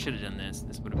it. I should have done this.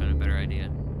 This would have been a better idea.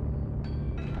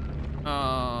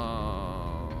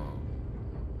 Oh.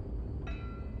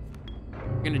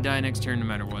 You're gonna die next turn no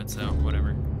matter what, so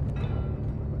whatever.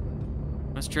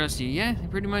 Must trust you. Yeah,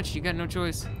 pretty much. You got no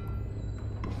choice.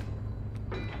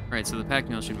 Alright, so the pack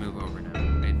mule should move over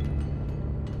now, right?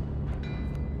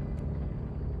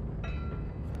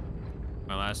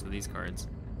 My last of these cards.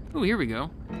 Oh, here we go.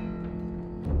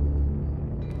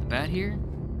 Bat here.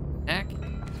 Attack.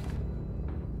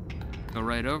 Go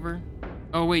right over.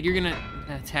 Oh, wait, you're gonna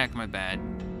attack my bad.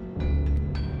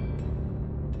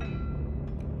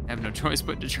 I have no choice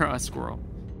but to draw a squirrel.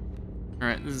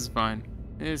 Alright, this is fine.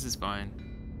 This is fine.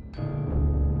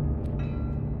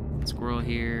 Squirrel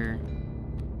here.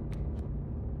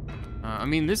 I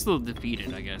mean, this will defeat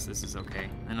it, I guess. This is okay.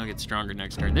 And I'll get stronger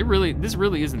next turn. This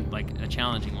really isn't, like, a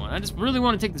challenging one. I just really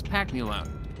want to take this pack mule out.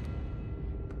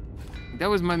 That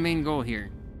was my main goal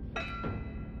here.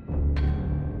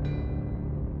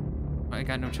 I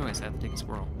got no choice. I have to take a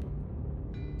squirrel.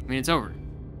 I mean, it's over.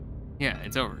 Yeah,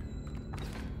 it's over.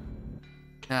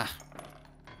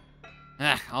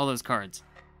 All those cards.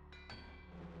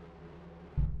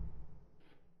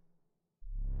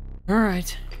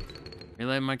 Alright.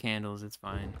 Relight my candles, it's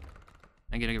fine.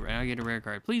 I get a rare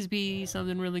card. Please be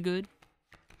something really good.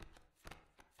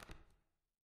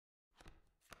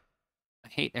 I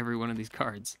hate every one of these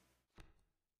cards.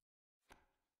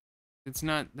 It's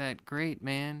not that great,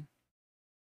 man.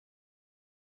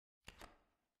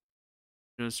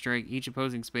 It'll strike each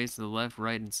opposing space to the left,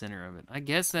 right, and center of it. I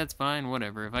guess that's fine,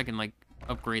 whatever. If I can, like,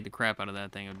 upgrade the crap out of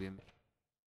that thing, it would be amazing.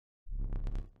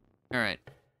 Alright.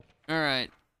 Alright.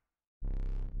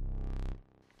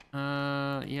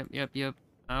 Yep.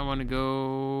 I want to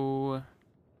go...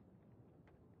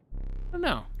 I don't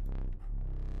know.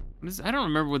 I don't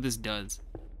remember what this does.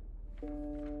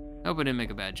 Hope I didn't make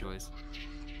a bad choice.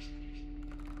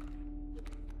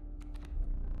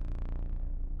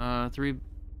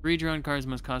 Three drawn cards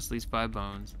must cost at least 5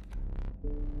 bones.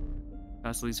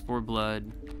 Cost at least 4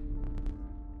 blood.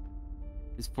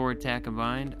 Is 4 attack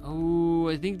combined? Oh,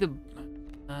 I think the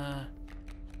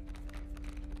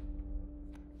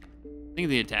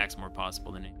attack's more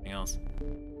possible than anything else.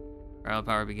 Trial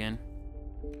power begin.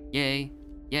 Yay!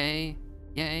 Yay!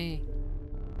 Yay!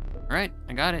 Alright,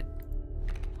 I got it.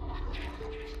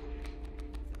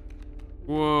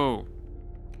 Whoa.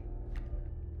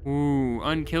 Ooh,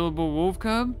 unkillable wolf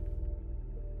cub?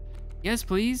 Yes,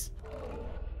 please.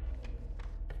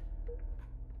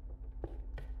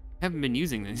 I haven't been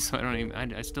using this, so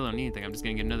I still don't need anything. I'm just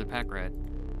gonna get another pack rat.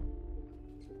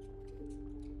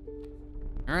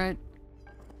 Alright.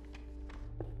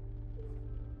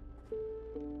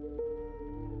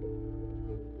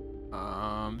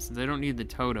 Since I don't need the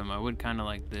totem, I would kind of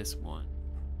like this one.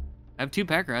 I have 2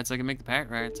 pack rats, so I can make the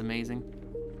pack rats amazing.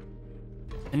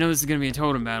 I know this is gonna be a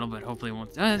totem battle, but hopefully it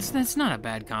won't. That's not a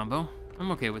bad combo.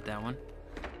 I'm okay with that one.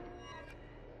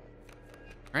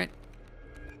 Right?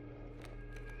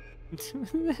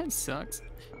 That sucks.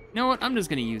 You know what? I'm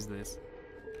just gonna use this.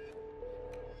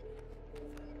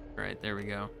 Alright, there we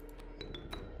go.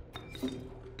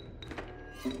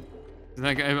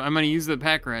 Like, I'm gonna use the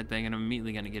pack rat thing and I'm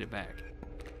immediately gonna get it back.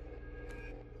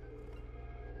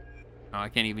 Oh, I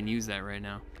can't even use that right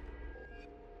now.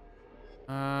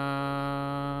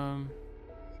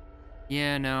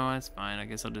 Yeah, no, that's fine. I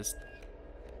guess I'll just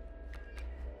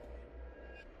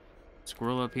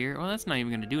scroll up here. Well, that's not even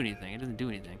gonna do anything. It doesn't do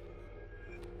anything.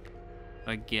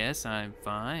 I guess I'm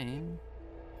fine.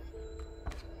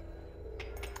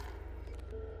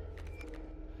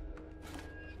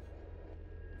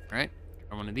 Alright,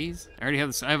 got one of these. I already have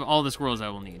this. I have all the squirrels I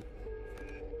will need.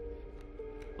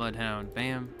 Bloodhound,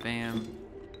 bam, bam.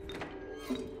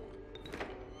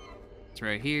 It's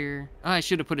right here. Oh, I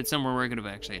should have put it somewhere where I could have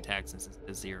actually attacked since it's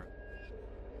a 0.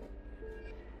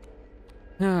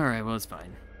 Alright, well, it's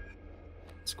fine.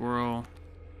 Squirrel.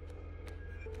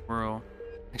 Squirrel.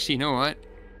 Actually, you know what?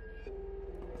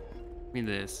 Give me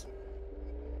this.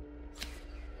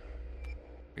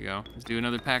 There we go. Let's do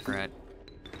another pack rat.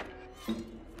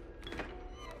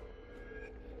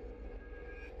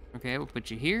 Okay, we'll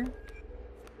put you here.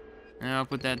 And I'll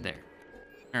put that there.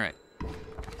 Alright.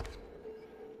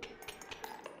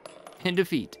 And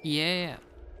defeat. Yeah.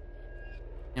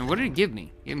 And what did it give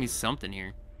me? It gave me something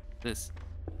here. This.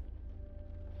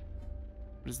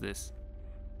 What is this?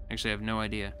 Actually, I have no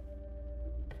idea.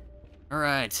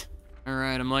 Alright.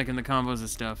 Alright, I'm liking the combos of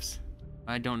stuffs.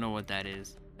 I don't know what that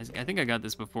is. I think I got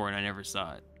this before and I never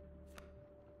saw it.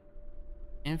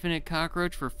 Infinite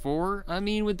cockroach for 4? I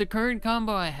mean, with the current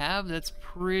combo I have, that's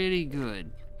pretty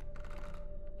good.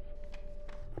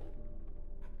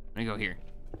 Let me go here.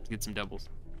 Let's get some doubles.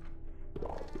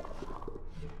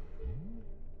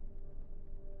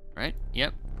 Right?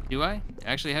 Yep. Do I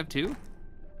actually have 2?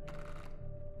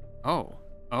 Oh.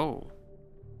 Oh.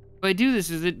 If I do this,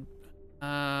 is it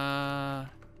gonna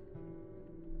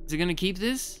keep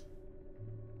this?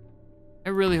 I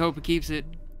really hope it keeps it.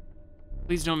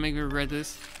 Please don't make me regret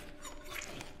this.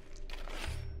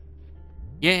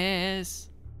 Yes!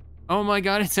 Oh my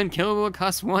god, it's unkillable. It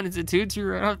costs 1. It's a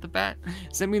 2/2 right off the bat.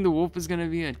 Does that mean the wolf is gonna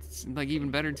be like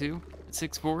even better too? At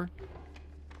 6/4?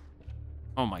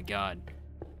 Oh my god.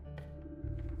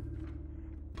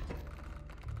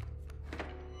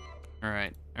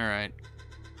 Alright, alright.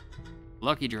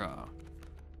 Lucky draw.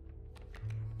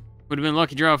 Would have been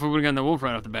lucky draw if we would have gotten the wolf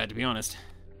right off the bat, to be honest.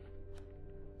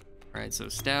 Alright, so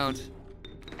stout.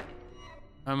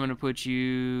 I'm gonna put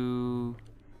you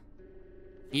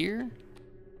here.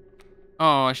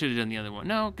 Oh, I should have done the other one.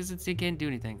 No, because it can't do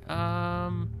anything.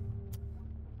 I'm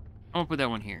gonna put that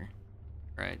one here.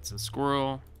 Alright, so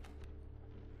squirrel.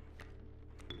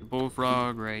 The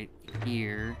bullfrog right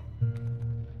here.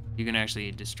 You can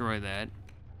actually destroy that.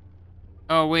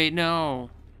 Oh, wait, no.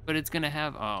 But it's gonna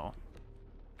have, oh.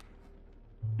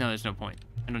 No, there's no point.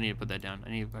 I don't need to put that down.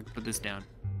 I need to put this down.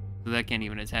 So that can't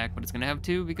even attack, but it's gonna have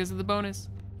 2 because of the bonus.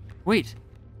 Wait,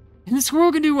 and the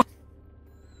squirrel can do 1.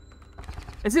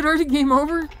 Is it already game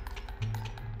over?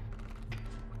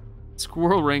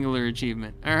 Squirrel Wrangler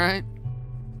achievement. All right.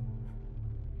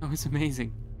 That was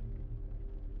amazing.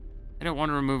 I don't want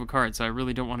to remove a card, so I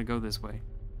really don't want to go this way.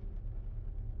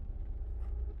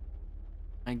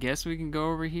 I guess we can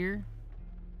go over here.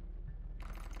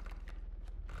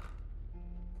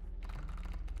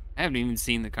 I haven't even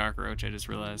seen the cockroach, I just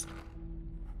realized.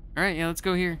 Alright, yeah, let's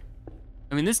go here.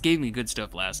 I mean, this gave me good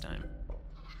stuff last time.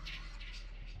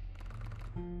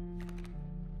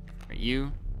 Alright,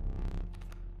 you.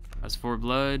 That's 4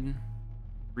 blood,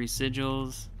 3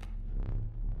 sigils.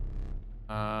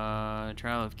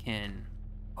 Trial of kin.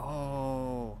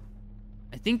 Oh,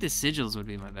 I think the sigils would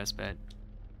be my best bet.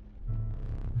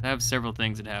 I have several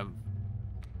things that have.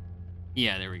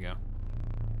 Yeah, there we go.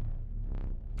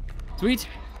 Sweet.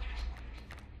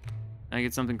 Can I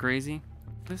get something crazy?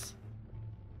 This?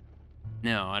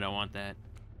 No, I don't want that.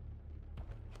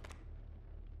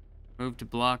 Move to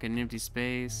block an empty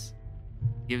space.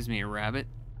 Gives me a rabbit.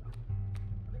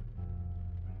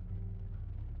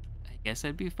 I guess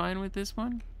I'd be fine with this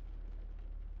one.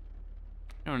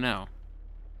 I don't know.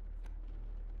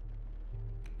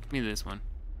 Give me this one.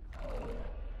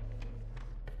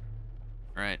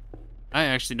 Alright. I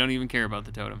actually don't even care about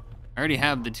the totem. I already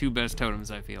have the 2 best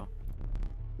totems, I feel.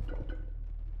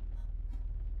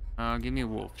 Give me a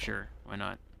wolf. Sure. Why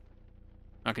not?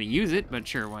 Not gonna use it, but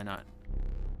sure, why not?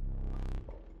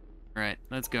 Alright,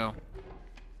 let's go.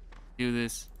 Do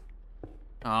this.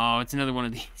 Oh, it's another one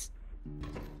of these.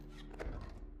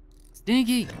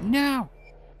 Stinky! No!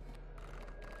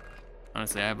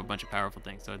 Honestly, I have a bunch of powerful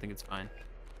things, so I think it's fine.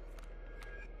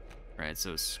 Alright,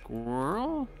 so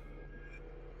squirrel.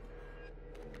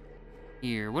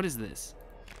 Here, what is this?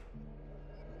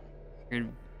 Your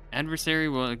adversary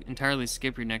will entirely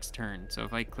skip your next turn. So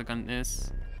if I click on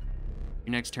this,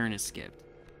 your next turn is skipped.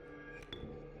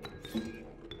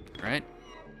 Right?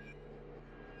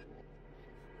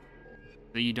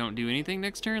 So you don't do anything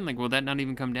next turn? Like, will that not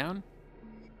even come down?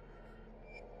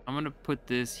 I'm gonna put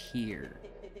this here.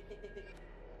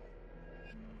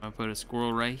 I'll put a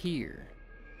squirrel right here.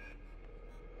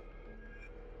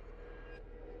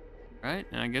 Right,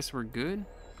 and I guess we're good.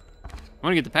 I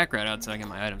want to get the pack rat out so I get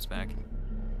my items back.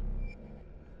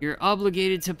 You're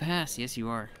obligated to pass. Yes, you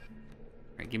are.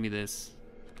 Alright, give me this.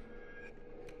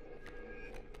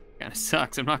 Kinda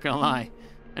sucks, I'm not gonna lie.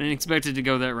 I didn't expect it to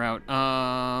go that route.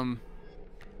 I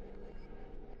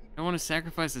want to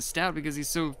sacrifice the stout because he's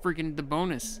so freaking the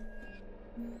bonus.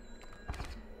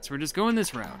 So we're just going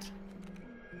this route.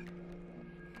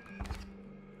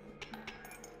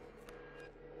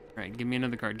 Alright, give me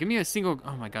another card. Give me a single...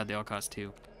 Oh my god, they all cost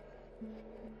 2.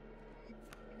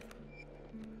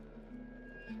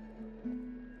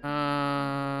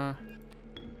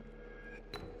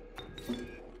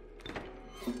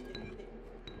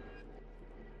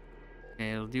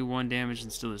 Okay, it'll do 1 damage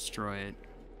and still destroy it.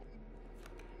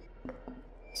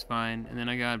 It's fine. And then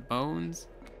I got bones.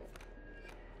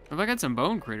 If I got some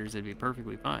bone critters, it'd be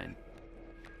perfectly fine.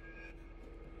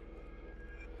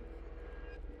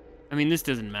 I mean, this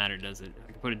doesn't matter, does it?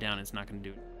 I can put it down, it's not gonna do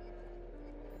it.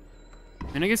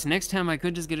 And I guess next time I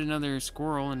could just get another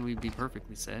squirrel and we'd be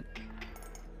perfectly set.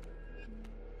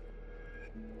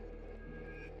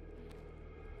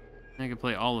 I could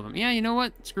play all of them. Yeah, you know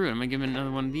what? Screw it. I'm gonna give it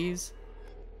another one of these.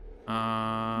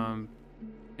 I'm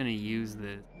gonna use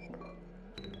this.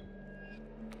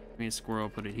 Give me a squirrel,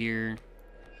 put it here.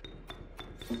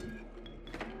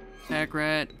 Pack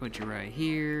rat, put you right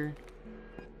here.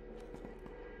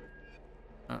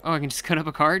 Oh, I can just cut up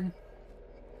a card?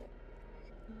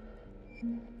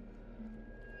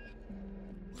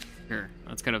 Sure,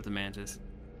 let's cut up the mantis.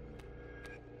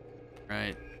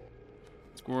 Right.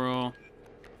 Squirrel.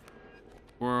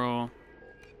 Squirrel.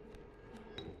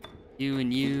 You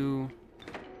and you.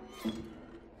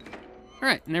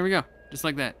 Alright, and there we go. Just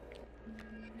like that.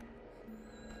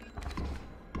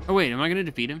 Oh wait, am I gonna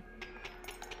defeat him?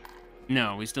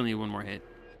 No, we still need 1 more hit.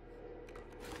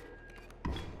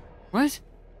 What?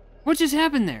 What just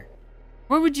happened there?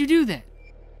 Why would you do that?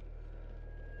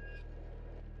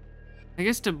 I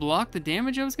guess to block the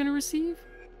damage I was gonna receive?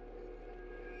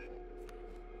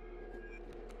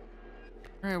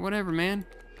 Alright, whatever, man.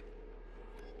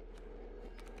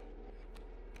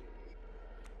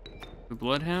 The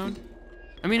Bloodhound?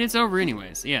 I mean, it's over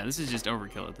anyways. Yeah, this is just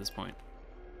overkill at this point.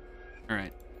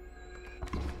 Alright.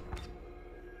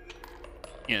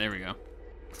 Yeah, there we go.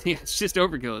 Yeah, it's just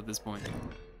overkill at this point.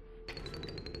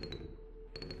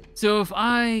 So if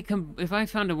I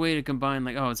found a way to combine,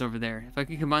 like, oh, it's over there. If I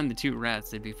could combine the 2 rats,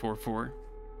 they'd be 4/4.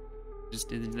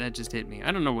 That just hit me.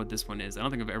 I don't know what this one is. I don't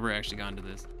think I've ever actually gone to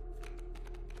this.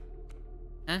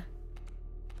 Huh?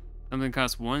 Something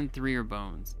costs 1, 3, or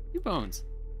bones. 2 bones.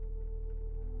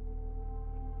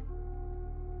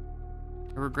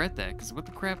 I regret that, because what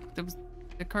the crap?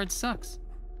 That card sucks.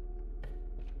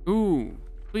 Ooh.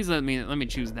 Please let me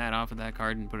choose that off of that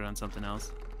card and put it on something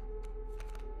else.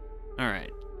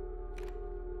 Alright.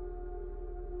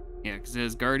 Yeah, because it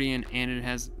has Guardian and it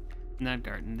has... Not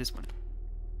Guardian, this one.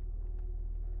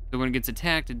 So when it gets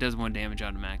attacked, it does 1 damage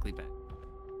automatically back.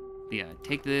 But yeah,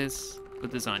 take this,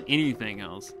 put this on anything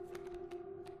else.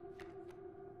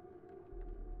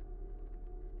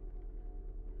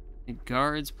 It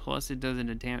guards, plus it does a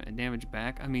damage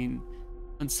back. I mean,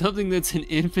 on something that's an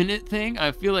infinite thing,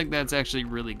 I feel like that's actually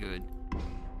really good.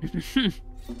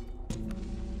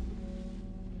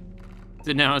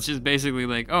 So now it's just basically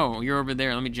like, oh, you're over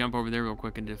there. Let me jump over there real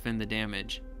quick and defend the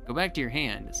damage. Go back to your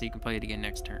hand so you can play it again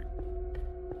next turn.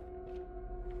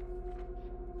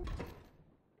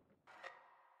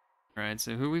 Alright,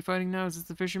 so who are we fighting now? Is this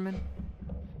the fisherman?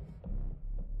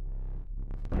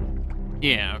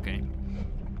 Yeah, okay.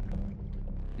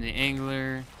 The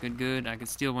angler, good. I can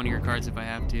steal one of your cards if I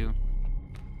have to.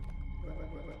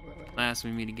 Last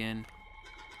we meet again.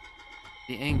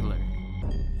 The angler.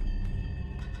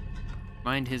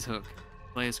 Mind his hook.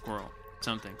 Play a squirrel.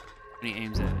 Something. When he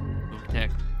aims at it. Will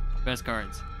protect. Best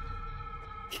cards.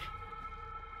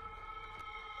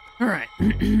 Alright.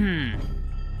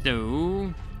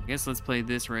 So, I guess let's play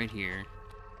this right here.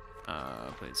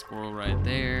 Play a squirrel right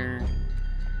there.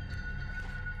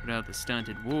 Put out the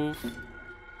stunted wolf.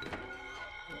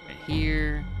 Right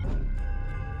here.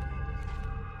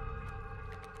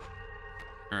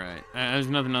 Alright. There's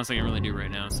nothing else I can really do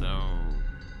right now, so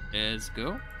let's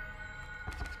go.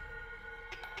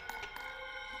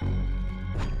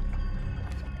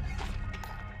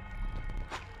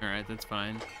 Alright, that's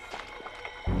fine.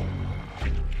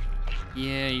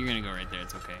 Yeah, you're gonna go right there,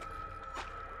 it's okay.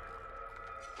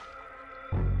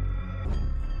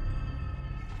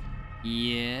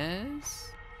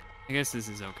 Yes? I guess this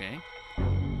is okay.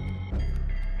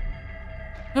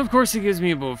 Of course it gives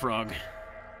me a bullfrog.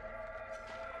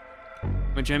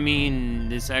 Which, I mean,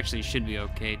 this actually should be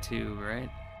okay too, right?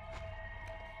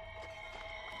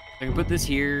 I can put this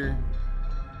here.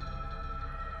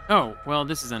 Oh, well,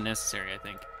 this is unnecessary, I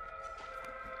think.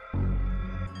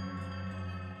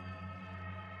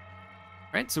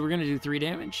 Right, so we're gonna do 3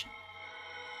 damage.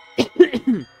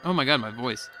 Oh my god, my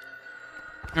voice.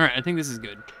 Alright, I think this is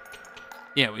good.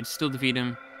 Yeah, we still defeat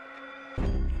him.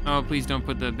 Oh, please don't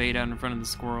put the bait out in front of the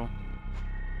squirrel.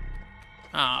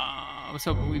 Ah, I was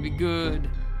hoping we'd be good.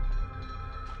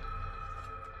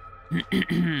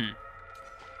 I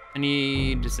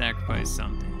need to sacrifice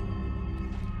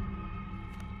something.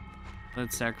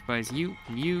 Let's sacrifice you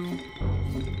and you.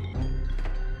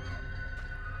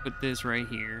 Put this right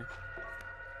here.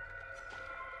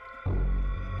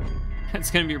 That's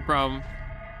gonna be a problem.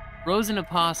 Rose and a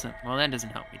possum. Well, that doesn't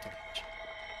help me too much.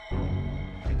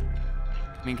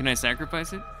 I mean, can I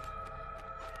sacrifice it?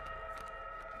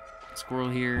 Squirrel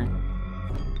here.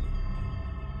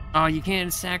 Oh, you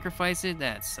can't sacrifice it?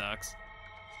 That sucks.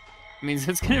 It means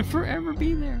it's gonna forever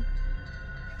be there.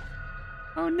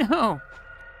 Oh no!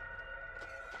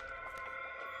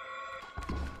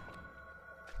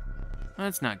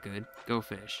 That's not good. Go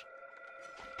fish.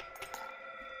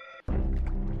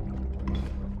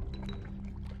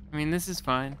 I mean, this is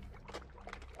fine.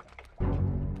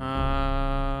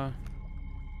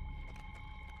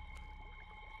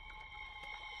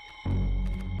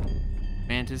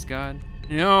 Mantis God?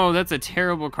 No, that's a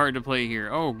terrible card to play here.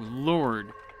 Oh,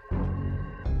 Lord.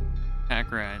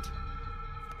 Pack Rat.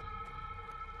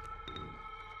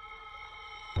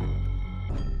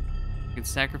 I could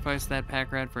sacrifice that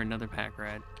Pack Rat for another Pack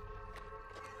Rat.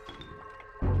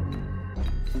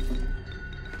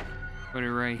 Put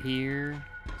it right here.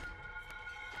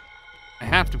 I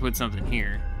have to put something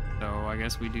here, so I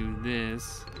guess we do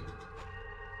this.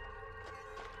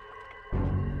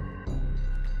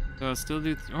 So I'll still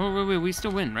do... oh, wait, we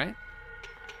still win, right?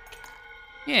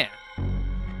 Yeah.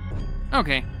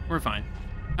 Okay, we're fine.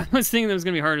 I was thinking that was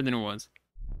gonna be harder than it was.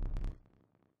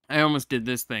 I almost did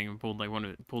this thing and pulled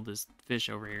pulled this fish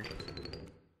over here.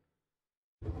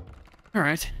 All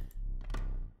right.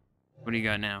 What do you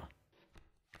got now?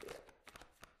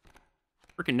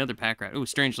 Freaking another pack rat. Ooh,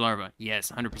 strange larva.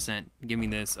 Yes, 100%. Give me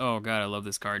this. Oh god, I love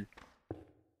this card.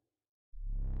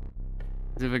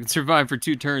 If I can survive for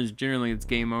 2 turns, generally it's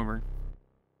game over.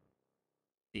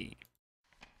 Let's see.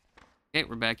 Okay,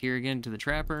 we're back here again to the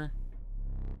trapper.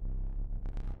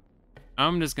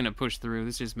 I'm just gonna push through.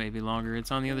 This just may be longer.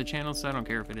 It's on the other channel, so I don't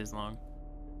care if it is long.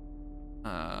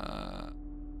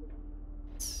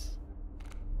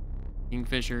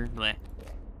 Kingfisher. Bleh.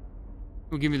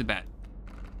 Ooh, give me the bat.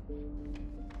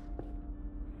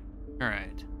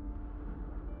 Alright.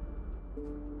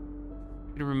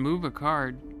 Gonna remove a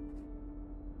card.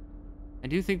 I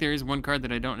do think there is one card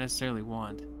that I don't necessarily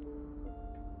want.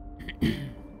 I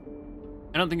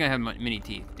don't think I have many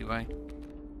teeth, do I?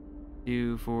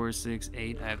 2, 4, 6,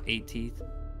 8. I have 8 teeth.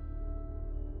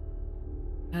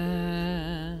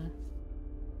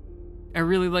 I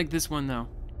really like this one, though.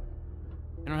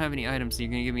 I don't have any items, so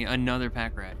you're gonna give me another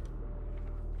pack rat.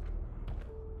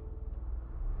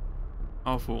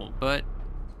 Awful, but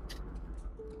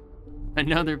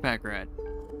Another pack rat.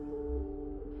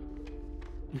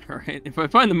 Alright, if I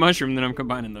find the mushroom, then I'm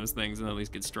combining those things and at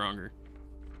least get stronger.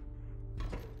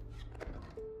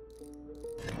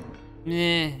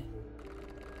 Meh.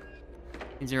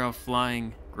 These are all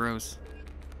flying. Gross.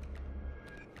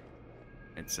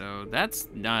 And so that's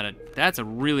a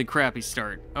really crappy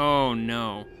start. Oh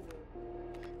no.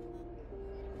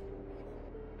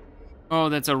 Oh,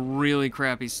 that's a really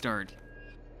crappy start.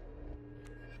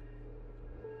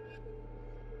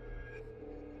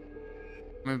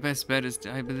 My best bet is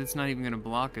to, but it's not even gonna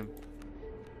block him.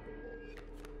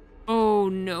 Oh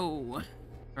no.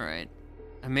 Alright.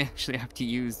 I may actually have to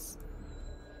use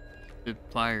the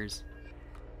pliers.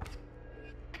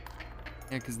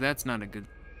 Yeah, because that's not a good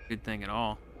thing at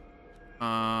all.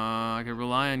 I could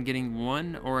rely on getting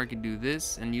one, or I could do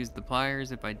this and use the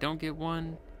pliers if I don't get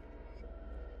one.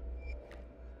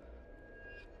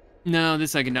 No,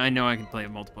 this I know I can play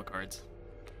multiple cards.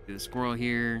 Do the squirrel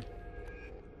here.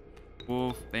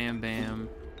 Wolf, bam, bam.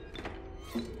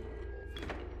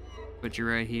 Put you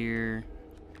right here.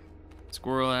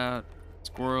 Squirrel out.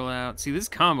 Squirrel out. See, this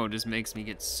combo just makes me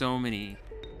get so many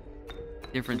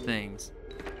different things.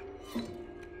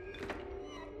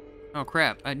 Oh,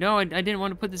 crap. No, I didn't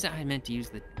want to put this out. I meant to use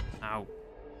the... Ow.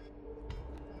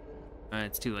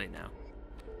 It's too late now.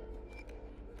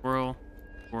 Squirrel.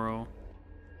 Squirrel.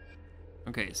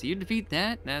 Okay, so you defeat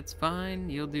that. That's fine.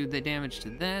 You'll do the damage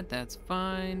to that. That's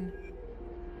fine.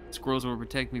 Squirrels will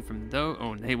protect me from those.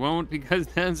 Oh, they won't, because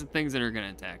those are the things that are going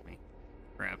to attack me.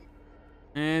 Crap.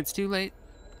 It's too late.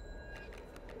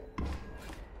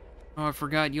 Oh, I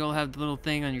forgot you all have the little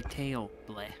thing on your tail.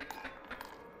 Bleh.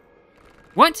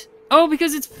 What? Oh,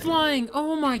 because it's flying.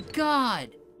 Oh my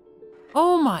god.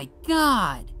 Oh my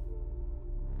god.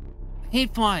 I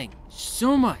hate flying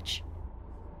so much.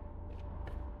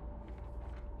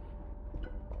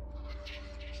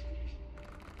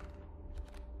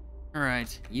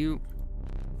 Alright, you.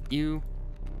 Two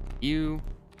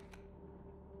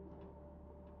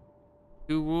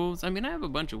wolves? I mean, I have a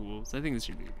bunch of wolves. I think this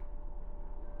should be good.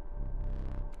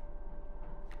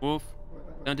 Wolf.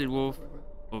 Stunted wolf.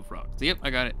 Wolf rock. So, yep, I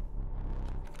got it.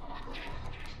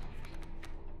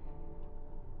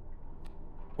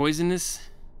 Poisonous.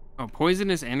 Oh,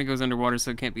 poisonous, and it goes underwater,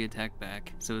 so it can't be attacked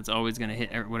back. So it's always going to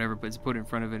hit whatever it's put in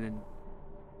front of it and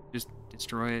just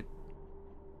destroy it.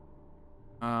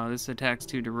 This attacks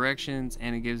 2 directions,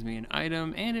 and it gives me an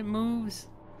item, and it moves.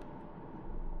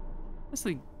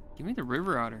 Honestly, give me the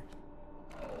river otter.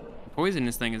 The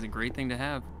poisonous thing is a great thing to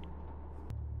have.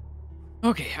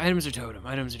 Okay, items are totem.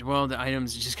 Well, the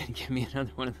items are just gonna give me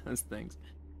another one of those things.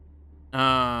 You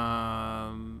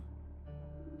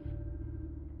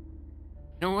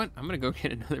know what? I'm gonna go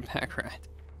get another pack rat.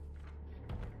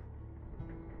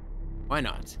 Why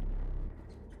not?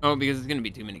 Oh, because it's gonna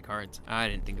be too many cards. I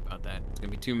didn't think about that. It's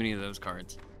gonna be too many of those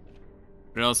cards.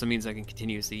 But it also means I can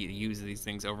continuously use these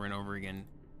things over and over again,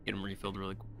 get them refilled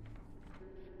really quick.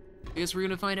 I guess we're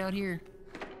gonna find out here.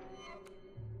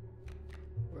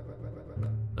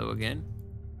 Hello again.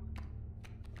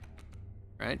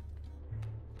 Right.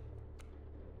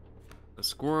 The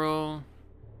squirrel.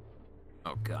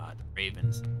 Oh god,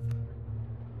 ravens.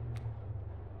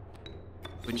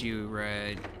 Put you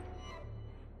right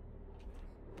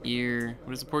here.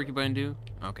 What does the porcupine do?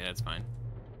 Okay, that's fine.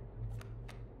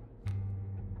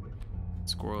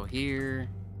 Squirrel here.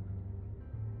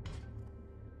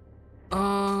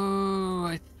 Oh,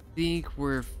 I think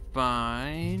we're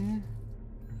fine.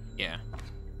 Yeah.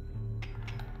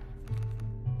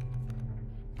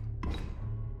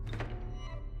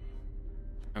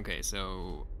 Okay,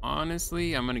 so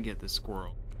honestly, I'm gonna get the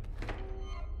squirrel.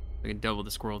 I can double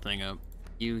the squirrel thing up.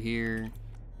 You here.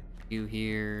 You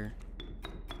here.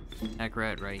 Pack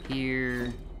rat right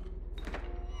here.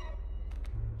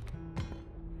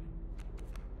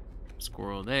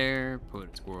 Squirrel there.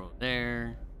 Put a squirrel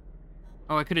there.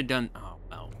 Oh, I could have done... Oh,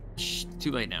 well. Shh,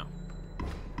 too late now.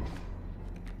 I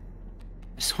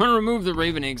just want to remove the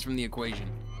raven eggs from the equation.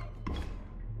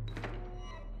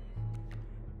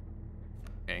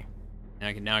 Okay.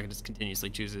 Now I can just continuously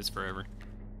choose this forever.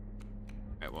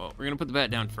 Alright, well, we're going to put the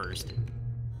bat down first.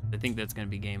 I think that's going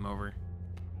to be game over.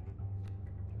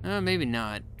 Maybe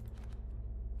not.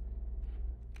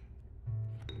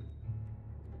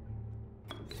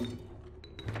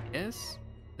 Yes?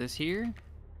 This here?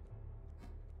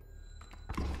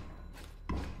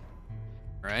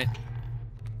 Right.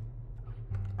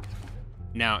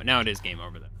 Now it is game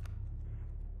over though.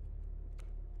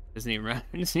 Doesn't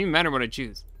even matter what I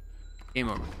choose. Game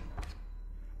over.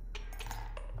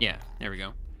 Yeah, there we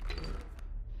go.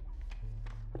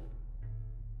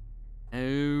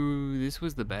 Oh, this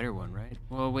was the better one, right?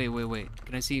 Well, wait.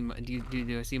 Can I see?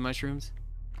 Do I see mushrooms?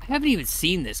 I haven't even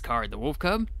seen this card, the wolf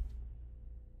cub.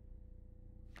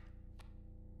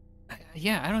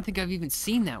 Yeah, I don't think I've even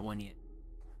seen that one yet.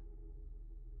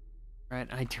 Right,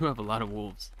 I do have a lot of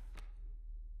wolves.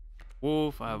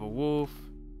 Wolf, I have a wolf.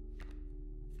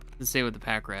 Let's say what the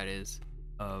pack rat is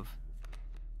of.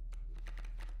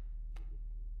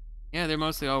 Yeah, they're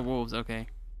mostly all wolves. Okay.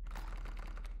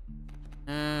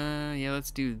 Yeah,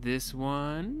 let's do this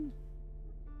one.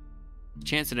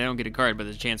 Chance that I don't get a card, but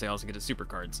there's a chance I also get a super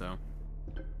card, so.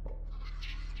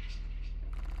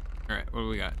 Alright, what do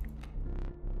we got?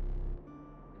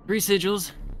 3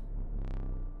 sigils.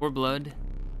 4 blood.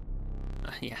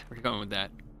 Yeah, we're going with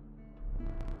that.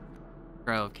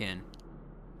 Trial of Kin.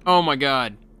 Oh my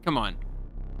god. Come on.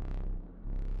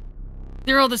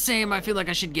 They're all the same. I feel like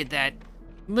I should get that.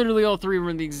 Literally all 3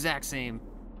 were the exact same.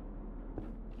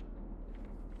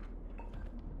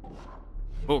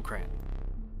 Bullcrap.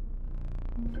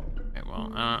 Alright,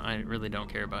 well, I really don't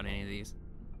care about any of these.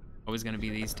 Always gonna be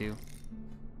these 2.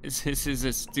 This is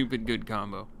a stupid good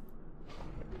combo.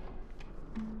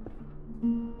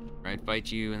 Right,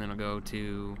 fight you, and then I'll go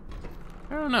to...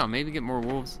 I don't know, maybe get more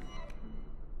wolves.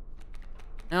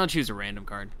 I'll choose a random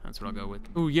card. That's what I'll go with.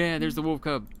 Oh yeah, there's the wolf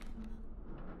cub.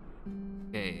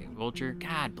 Okay, vulture.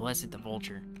 God bless it, the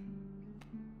vulture.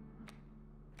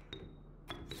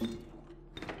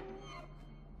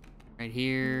 Right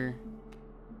here.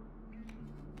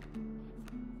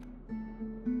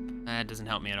 That doesn't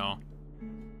help me at all.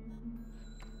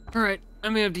 Alright, I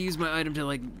may have to use my item to,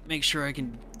 like, make sure I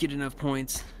can get enough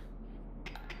points.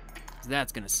 'Cause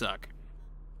that's gonna suck.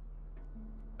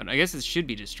 But I guess it should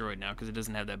be destroyed now, because it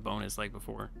doesn't have that bonus like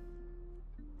before.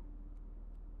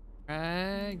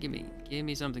 Give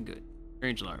me something good.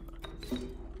 Strange larva.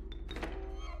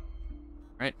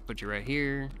 Alright, put you right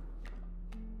here.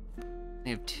 I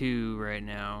have 2 right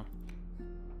now.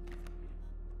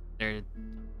 They're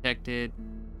detected.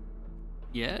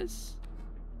 Yes?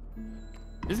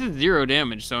 This is 0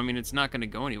 damage, so I mean it's not gonna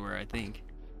go anywhere, I think.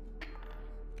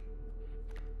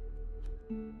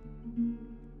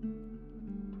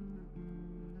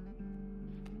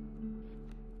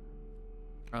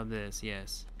 Oh, this,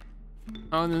 yes.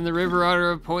 Oh, and then the river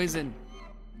otter of poison.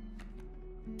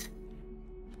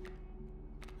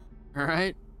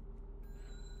 Alright.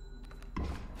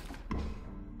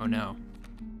 Oh no.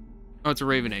 Oh, it's a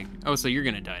raven egg. Oh, so you're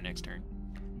gonna die next turn.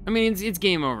 I mean, it's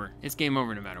game over. It's game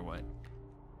over no matter what.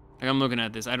 Like, I'm looking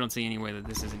at this. I don't see any way that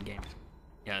this isn't game.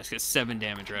 Yeah, it's got 7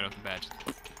 damage right off the bat.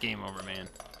 Game over, man.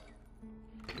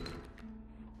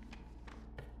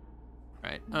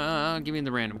 Alright, give me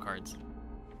the random cards.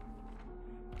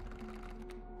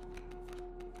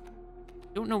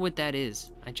 Don't know what that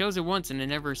is. I chose it once and I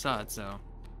never saw it, so.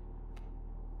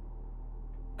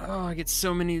 Oh, I get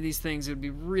so many of these things. It would be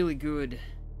really good.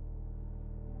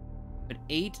 But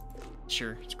 8?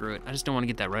 Sure, screw it. I just don't want to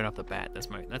get that right off the bat.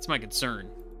 That's my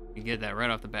concern. You get that right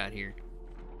off the bat here.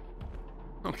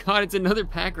 Oh god, it's another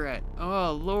pack rat.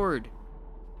 Oh lord.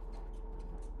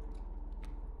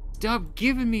 Stop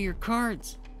giving me your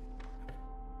cards.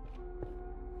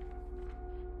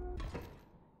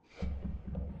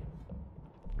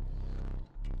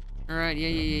 Alright,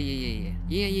 yeah.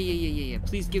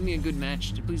 Please give me a good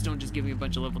match. Please don't just give me a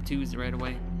bunch of level 2s right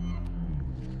away.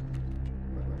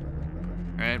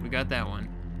 Alright, we got that one.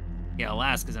 Yeah, I'll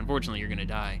ask, because unfortunately you're gonna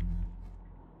die.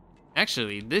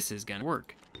 Actually, this is gonna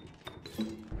work.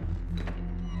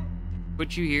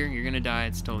 Put you here, you're gonna die,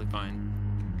 it's totally fine.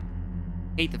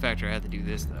 Hate the fact that I have to do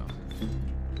this, though.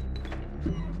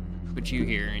 Put you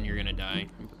here, and you're gonna die.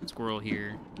 Put the squirrel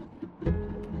here.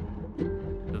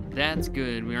 So that's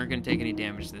good, we aren't gonna take any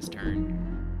damage this turn.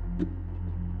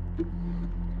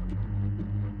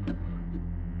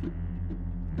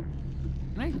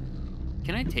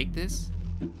 Can I take this?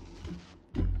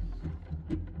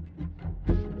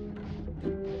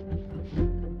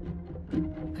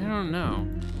 I don't know.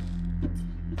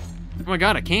 Oh my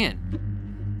god, I can.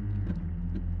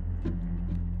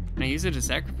 Can I use it as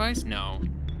sacrifice? No.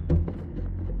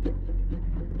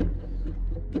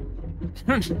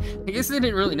 I guess they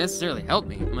didn't really necessarily help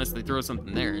me, unless they throw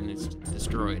something there and it's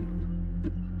destroyed.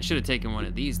 I should have taken one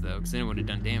of these, though, because then it would have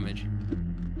done damage.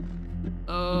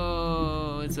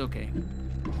 Oh, it's okay.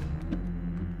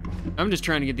 I'm just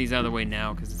trying to get these out of the way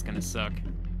now, because it's gonna suck.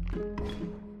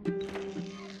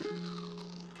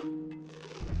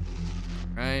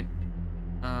 Right.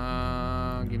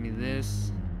 Give me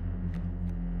this.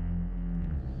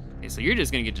 Okay, so you're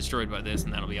just gonna get destroyed by this,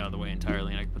 and that'll be out of the way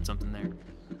entirely, and I can put something there.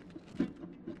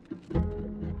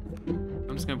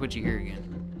 I'm just gonna put you here again.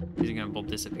 These are gonna both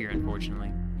disappear,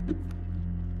 unfortunately.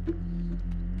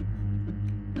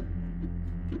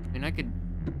 I mean, I could...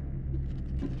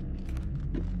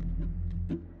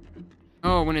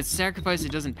 Oh, when it's sacrificed,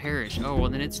 it doesn't perish. Oh, well,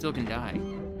 then it still can die.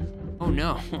 Oh,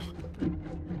 no.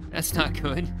 That's not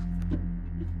good.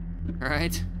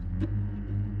 Alright.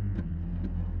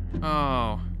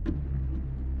 Oh.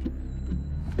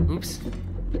 Oops.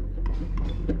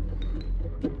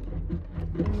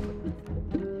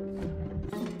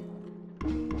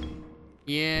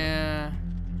 Yeah.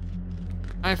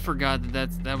 I forgot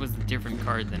that was a different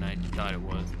card than I thought it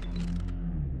was.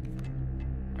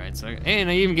 Alright, so and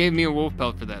I even gave me a wolf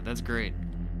pelt for that. That's great.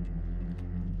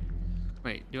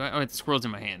 Wait, do I? Oh, it's squirrel's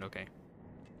in my hand. Okay.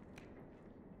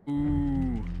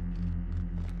 Ooh.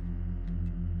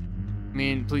 I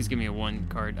mean, please give me a 1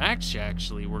 card.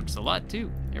 Actually works a lot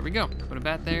too. There we go. Put a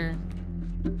bat there.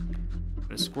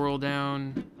 Put a squirrel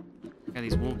down. Got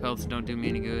these wolf pelts that don't do me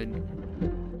any good.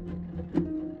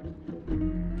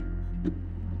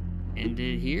 End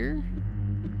it here.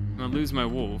 I'm gonna lose my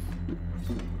wolf.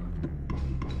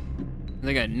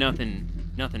 They got nothing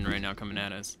right now coming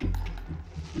at us.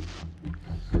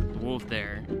 Wolf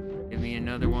there. Give me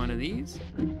another one of these.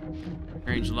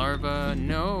 Strange larva.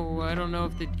 No, I don't know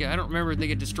if they. I don't remember if they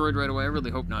get destroyed right away. I really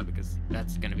hope not, because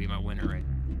that's gonna be my winner, right?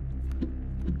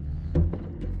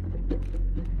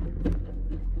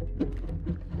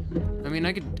 I mean,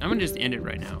 I'm gonna just end it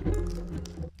right now.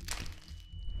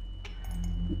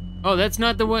 Oh, that's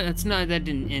not the one. That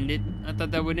didn't end it. I thought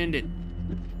that would end it.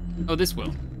 Oh, this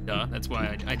will. Duh. That's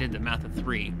why I did the math of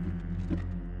 3.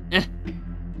 Eh.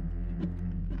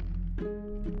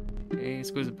 Okay,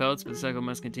 squeeze the pelts, but the cycle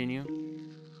must continue.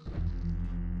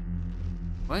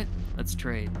 What? Let's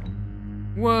trade.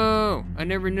 Whoa! I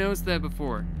never noticed that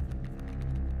before.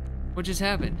 What just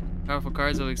happened? Powerful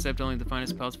cards will accept only the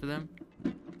finest pelts for them.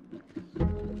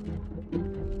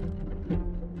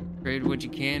 Trade what you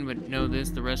can, but know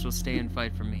this, the rest will stay and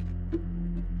fight for me.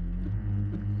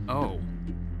 Oh.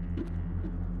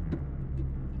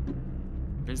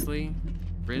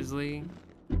 Grizzly.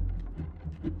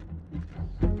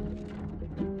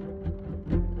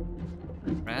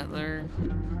 Rattler.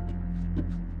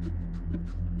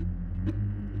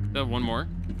 Still have one more.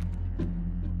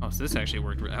 Oh, so this actually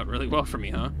worked out really well for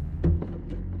me, huh?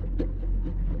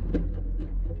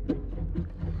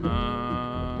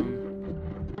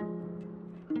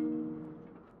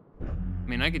 I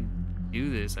mean, I could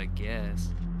do this, I guess.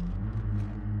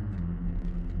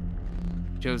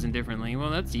 Chosen differently. Well,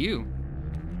 that's you.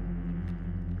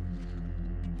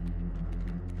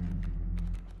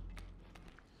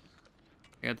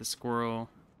 I got the squirrel.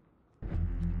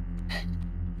 A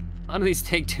lot of these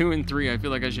take 2 and 3. I feel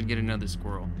like I should get another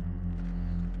squirrel.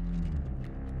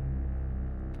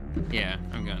 Yeah,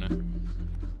 I'm gonna.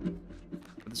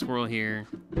 Put the squirrel here.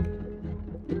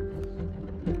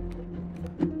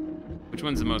 Which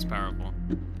one's the most powerful?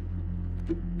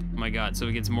 Oh my god, so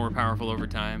it gets more powerful over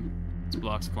time. This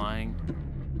block's flying.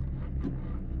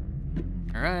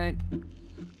 Alright.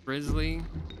 Grizzly.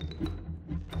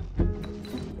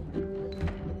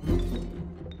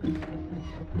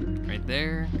 Right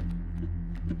there.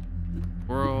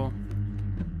 Squirrel.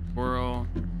 Squirrel.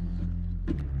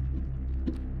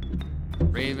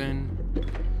 Raven.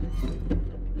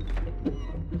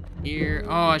 Here.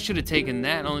 Oh, I should have taken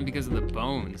that only because of the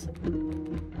bones.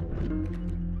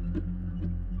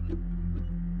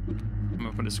 I'm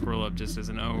gonna put a squirrel up just as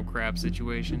an oh crap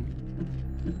situation.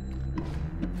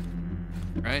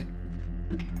 Right?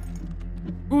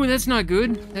 Ooh, that's not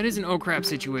good. That is an oh crap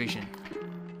situation.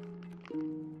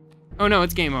 Oh no,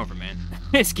 it's game over, man.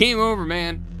 It's game over,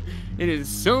 man. It is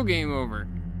so game over.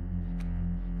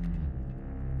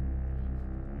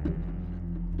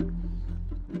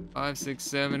 Five, 6,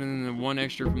 7, and then the 1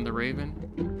 extra from the Raven.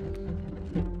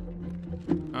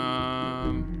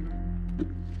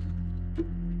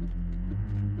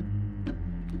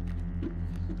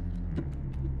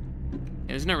 Yeah,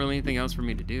 there's not really anything else for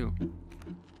me to do.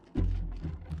 I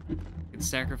could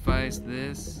sacrifice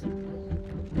this.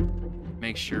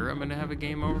 Make sure I'm gonna have a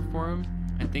game over for him.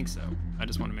 I think so. I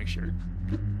just want to make sure.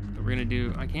 So we're gonna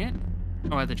do. I can't.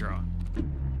 Oh, I have to draw.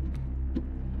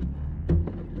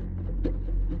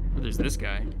 There's this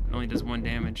guy. It only does 1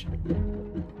 damage. I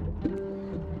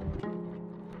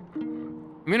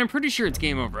mean, I'm pretty sure it's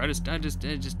game over. We're just gonna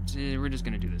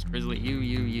do this. Grizzly,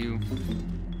 you.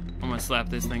 I'm gonna slap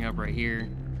this thing up right here.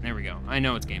 There we go. I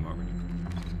know it's game over.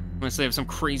 Unless they have some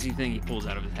crazy thing he pulls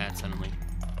out of his hat suddenly.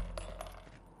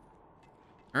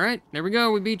 All right, there we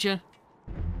go. We beat you.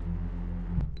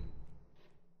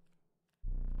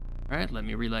 All right, let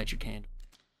me relight your candle.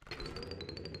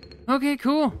 Okay,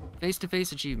 cool.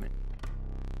 Face-to-face achievement.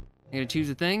 I gotta choose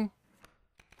a thing.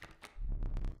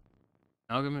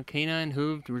 Amalgam, canine,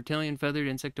 hooved, reptilian, feathered,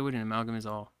 insectoid, and amalgam is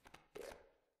all.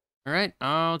 Alright,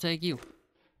 I'll take you.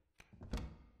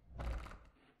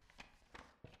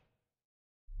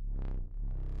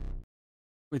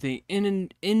 With a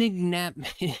enigmatic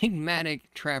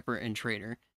trapper and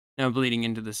trader, now bleeding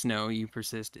into the snow, you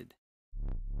persisted.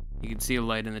 You could see a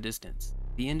light in the distance.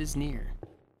 The end is near.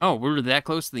 Oh, we're that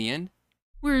close to the end?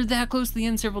 We're that close to the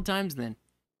end several times then.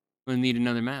 We'll need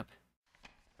another map.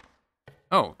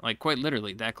 Oh, like quite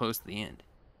literally that close to the end.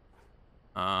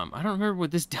 I don't remember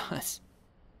what this does.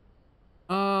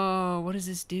 Oh, what does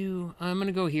this do? I'm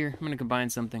gonna go here. I'm gonna combine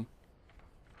something.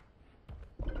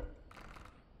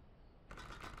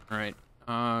 Alright,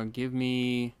 give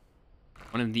me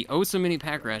one of the so many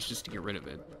pack rats just to get rid of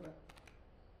it.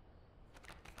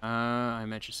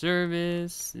 I'm at your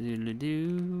service.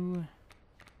 I'm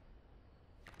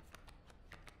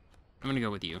gonna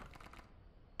go with you.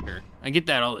 Sure. I get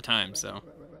that all the time, so.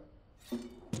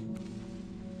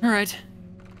 Alright.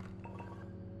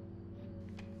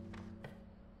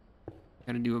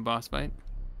 Gotta do a boss fight.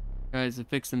 Guys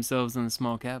affix themselves in the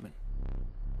small cabin.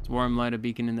 Its warm light a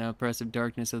beacon in the oppressive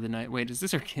darkness of the night. Wait, this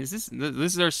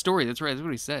is our story? That's right, that's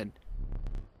what he said.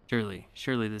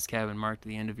 Surely this cabin marked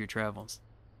the end of your travels.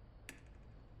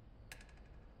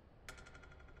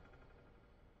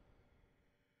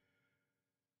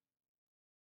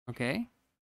 Okay.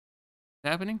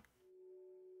 What's happening?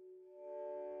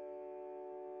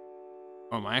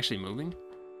 Oh, am I actually moving?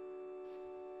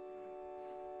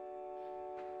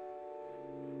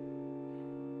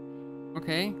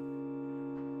 Okay.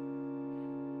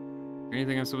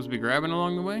 Anything I'm supposed to be grabbing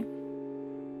along the way?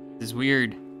 This is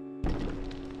weird.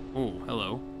 Oh,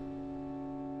 hello.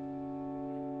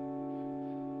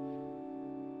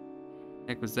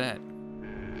 Heck was that?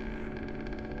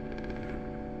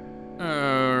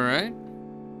 Alright.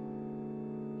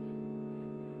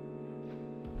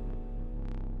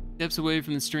 Steps away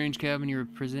from the strange cabin, you are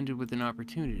presented with an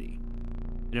opportunity.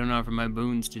 I don't offer my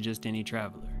boons to just any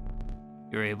traveler.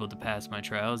 If you're able to pass my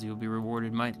trials, you will be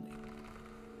rewarded mightily.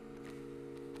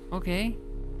 Okay.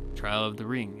 Trial of the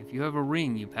ring. If you have a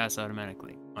ring, you pass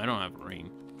automatically. I don't have a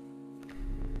ring.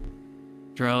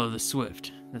 Trial of the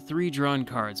swift. The 3 drawn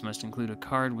cards must include a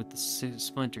card with the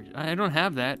splinters. I don't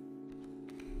have that.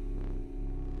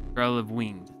 Trial of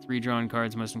winged. 3 drawn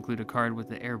cards must include a card with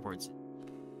the airboards.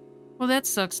 Well, that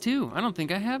sucks too. I don't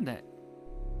think I have that.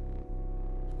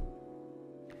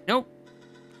 Nope.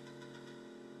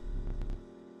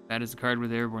 That is the card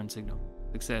with the airborne signal.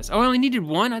 Success. Oh, I only needed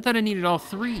 1? I thought I needed all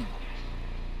 3.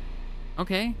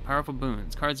 Okay. Powerful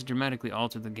boons. Cards that dramatically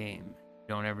alter the game. You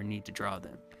don't ever need to draw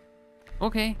them.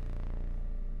 Okay.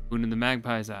 Boon of the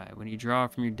Magpie's Eye. When you draw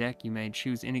from your deck, you may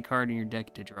choose any card in your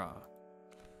deck to draw.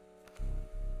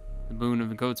 The boon of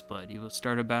the Goat's Blood. You will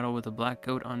start a battle with a black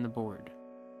goat on the board.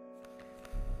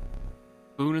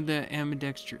 Boon of the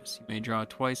Ambidextrous. You may draw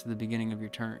twice at the beginning of your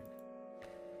turn.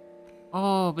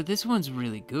 Oh, but this one's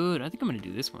really good. I think I'm going to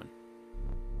do this one.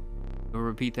 We'll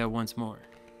repeat that once more.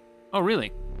 Oh,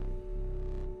 really?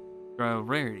 Trial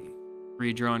rarity.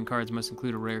 3 drawn cards must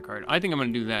include a rare card. I think I'm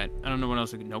going to do that. I don't know what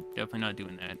else I could... Nope, definitely not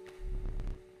doing that.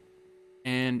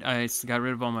 And I got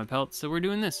rid of all my pelts, so we're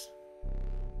doing this.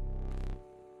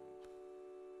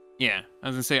 Yeah, I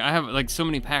was going to say, I have like so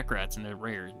many pack rats and they're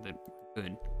rare that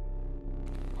good.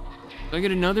 Do I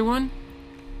get another one?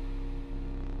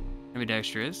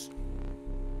 Ambidextrous.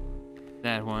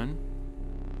 That one.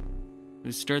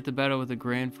 Just start the battle with a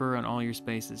grand fur on all your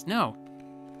spaces. No.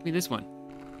 Give me this one.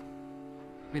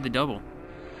 Give me the double.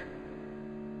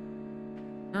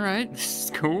 Alright, this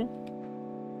is cool.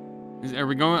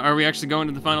 Are we actually going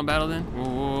to the final battle then?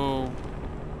 Whoa.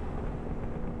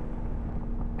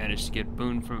 Managed to get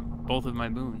boon from both of my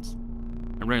boons.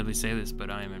 I rarely say this, but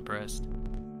I am impressed.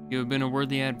 You have been a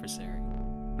worthy adversary.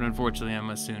 But unfortunately, I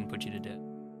must soon put you to death.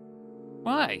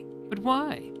 Why? But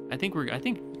why? I think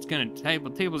it's gonna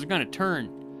tables are gonna turn.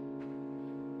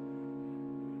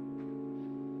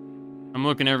 I'm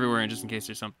looking everywhere just in case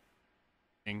there's something.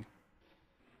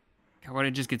 God, why did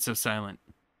it just get so silent?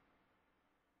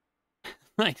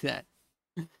 Like that.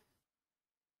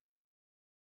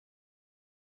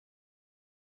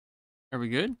 Are we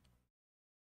good?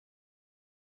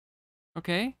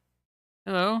 Okay.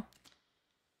 Hello.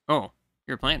 Oh,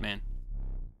 you're a plant man.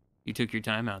 You took your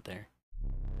time out there.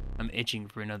 I'm itching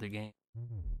for another game.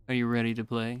 Are you ready to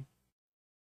play?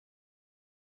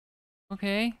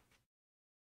 Okay.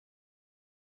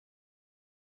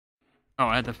 Oh,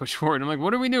 I had to push forward. I'm like,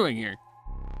 what are we doing here?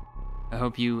 I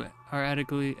hope you are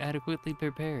adequately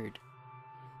prepared.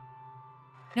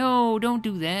 No, don't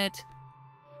do that.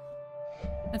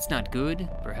 That's not good.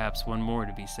 Perhaps one more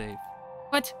to be safe.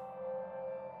 What?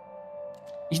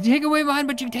 You take away mine,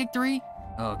 but you take 3?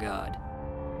 Oh, God.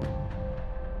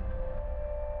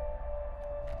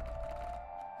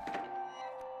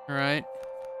 All right.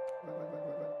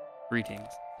 Greetings.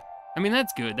 I mean,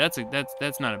 that's good. That's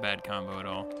not a bad combo at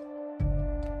all.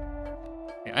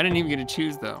 Okay, I didn't even get to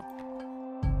choose, though.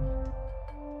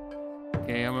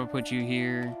 Okay, I'm gonna put you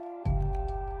here.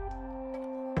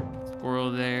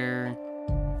 Squirrel there.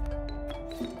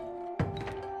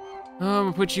 Oh, I'm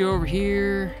gonna put you over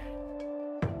here.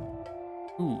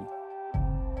 Ooh.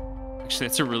 Actually,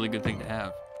 that's a really good thing to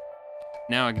have.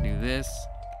 Now I can do this.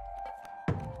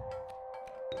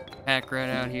 Pack rat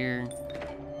out here.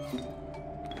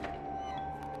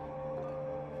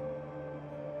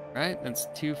 Right, that's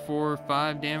 2, 4,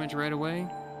 5 damage right away.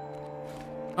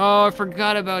 Oh, I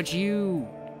forgot about you.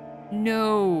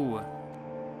 No.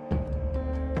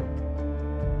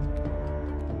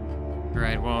 All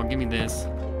right, well, give me this.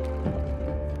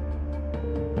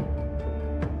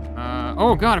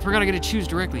 Oh God, I forgot I get to choose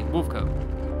directly. Wolf cub.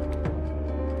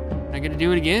 I get to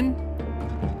do it again?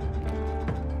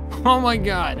 Oh my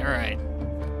God, all right.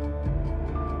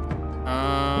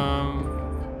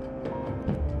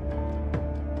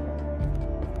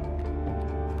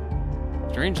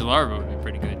 Strange larva would be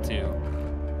pretty good too.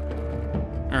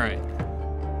 All right.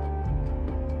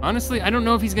 Honestly, I don't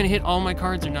know if he's gonna hit all my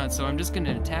cards or not, so I'm just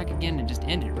gonna attack again and just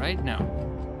end it, right? No.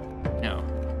 No.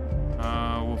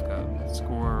 Wolf cub.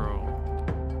 Squirrel.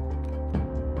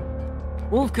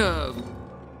 Wolf cub.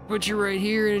 Put you right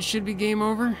here and it should be game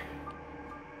over.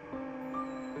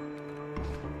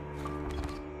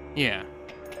 Yeah.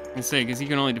 I say, because he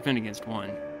can only defend against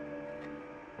 1.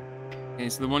 Okay,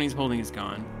 so the one he's holding is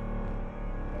gone.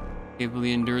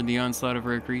 Capably endured the onslaught of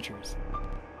rare creatures.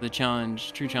 The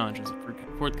challenge, true challenge was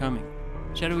forthcoming.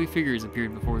 Shadowy figures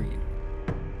appeared before you.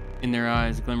 In their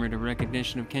eyes glimmered a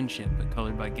recognition of kinship, but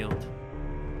colored by guilt.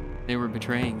 They were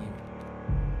betraying you.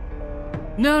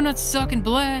 No, not sucking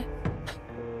blah!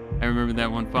 I remember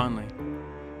that one fondly.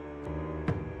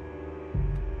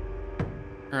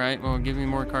 Alright, well, give me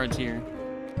more cards here.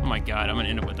 Oh my God, I'm gonna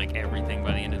end up with like everything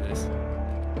by the end of this.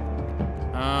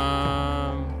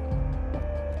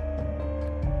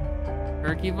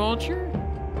 Turkey vulture?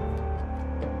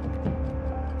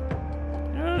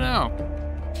 I don't know.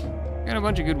 I got a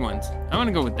bunch of good ones. I'm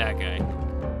gonna go with that guy.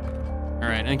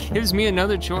 Alright, and it gives me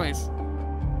another choice.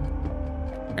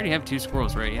 I already have 2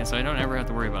 squirrels, right? Yeah, so I don't ever have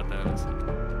to worry about those.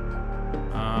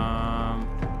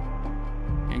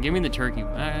 And give me the turkey.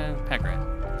 Pack rat.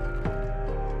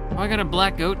 Oh, I got a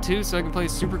black goat too, so I can play a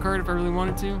super card if I really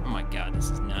wanted to. Oh my God, this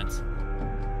is nuts.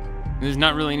 There's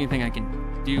not really anything I can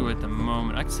do at the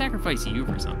moment. I can sacrifice you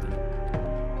for something.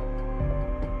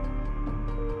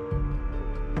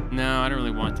 No, I don't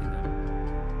really want to though.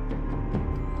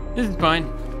 This is fine.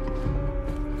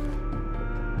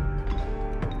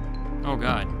 Oh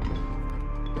God.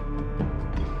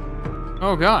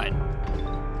 Oh God.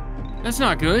 That's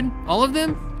not good. All of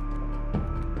them?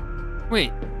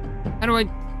 Wait. How do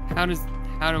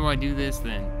I do this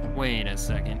then? Wait a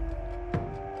second.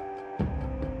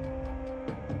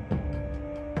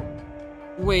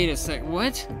 Wait a sec.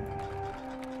 What?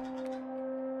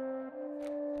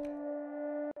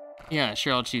 Yeah,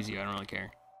 sure, I'll choose you. I don't really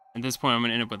care. At this point, I'm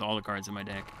gonna end up with all the cards in my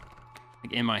deck.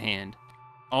 Like, in my hand.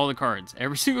 All the cards.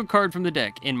 Every single card from the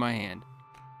deck in my hand.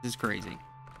 This is crazy.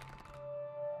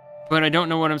 But I don't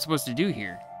know what I'm supposed to do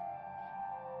here.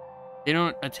 They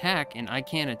don't attack, and I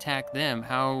can't attack them.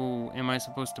 How am I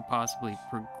supposed to possibly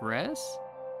progress?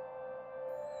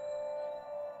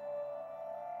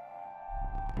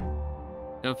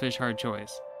 Selfish, hard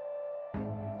choice.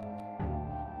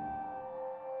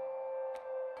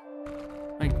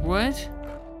 Like, what?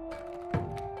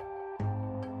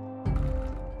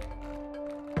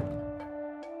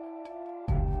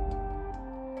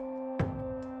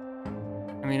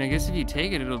 I mean, I guess if you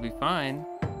take it, it'll be fine.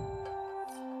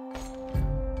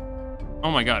 Oh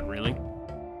my God, really?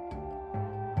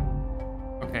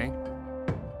 Okay.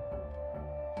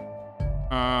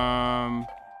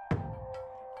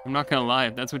 I'm not gonna lie,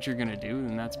 if that's what you're gonna do,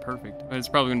 then that's perfect. But it's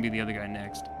probably gonna be the other guy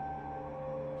next.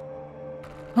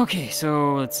 Okay,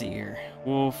 so let's see here.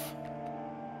 Wolf.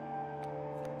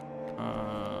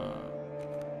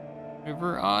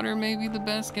 River otter may be the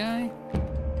best guy.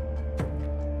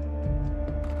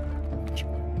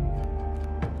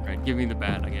 Right, give me the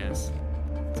bat, I guess.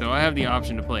 So I have the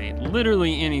option to play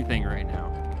literally anything right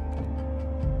now.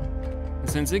 And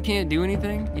since it can't do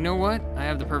anything, you know what? I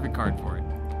have the perfect card for it.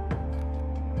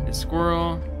 This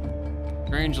squirrel,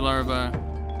 strange larva.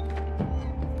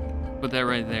 Put that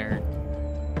right there.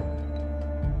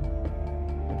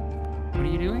 What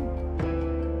are you doing?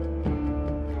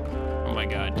 Oh my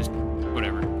God, just put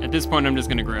whatever. At this point, I'm just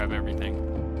gonna grab everything.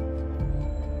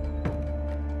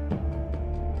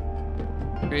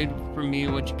 Trade for me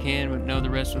what you can, but know the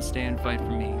rest will stay and fight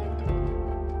for me.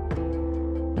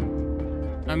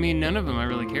 I mean, none of them I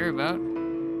really care about.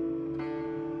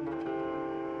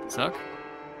 Suck.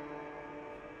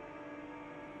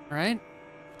 Right?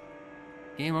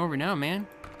 Game over now, man.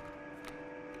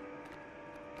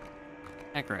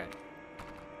 Heck right.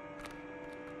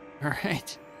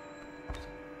 Alright.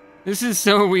 This is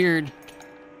so weird.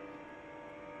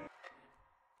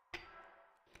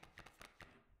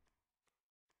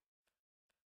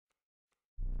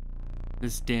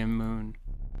 This damn moon.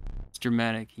 It's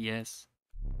dramatic, yes.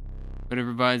 But it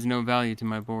provides no value to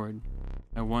my board.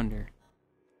 I wonder.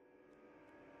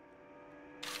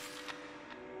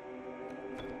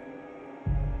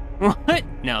 What?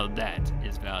 Now that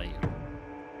is value.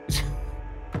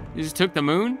 You just took the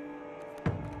moon?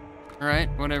 Alright,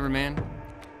 whatever, man.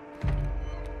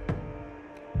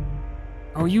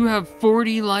 Oh, you have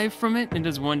 40 life from it? It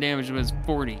does 1 damage, it does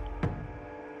 40.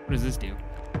 What does this do?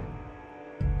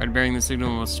 Card bearing the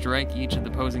signal will strike each of the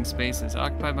opposing spaces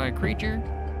occupied by a creature.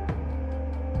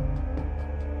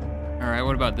 Alright,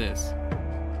 what about this?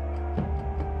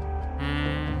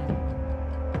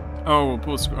 Oh, we'll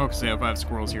pull. Okay, so if I have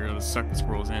squirrels here, it'll suck the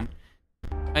squirrels in.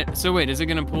 So wait, is it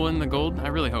gonna pull in the gold? I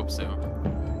really hope so.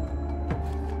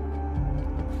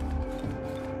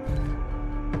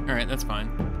 Alright, that's fine.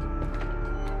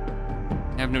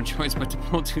 I have no choice but to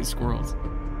pull 2 squirrels.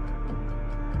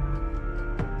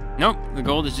 Nope, the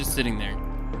gold is just sitting there.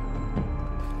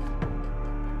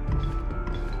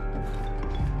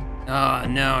 Oh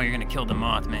no, you're gonna kill the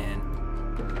Mothman.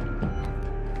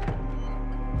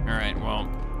 Alright, well,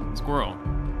 squirrel.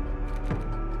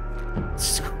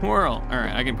 Squirrel.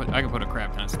 Alright, I can put a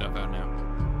crap ton of stuff out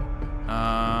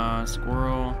now.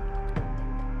 Squirrel.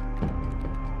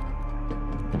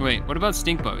 Wait, what about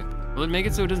stink bug? Will it make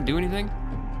it so it doesn't do anything?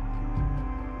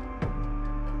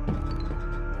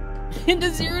 It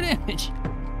does 0 damage.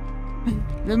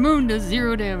 The moon does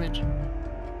 0 damage.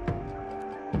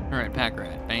 Alright, pack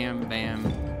rat. Bam, bam.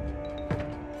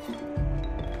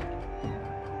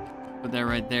 Put that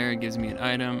right there. It gives me an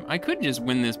item. I could just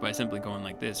win this by simply going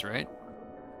like this, right?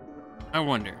 I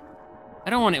wonder. I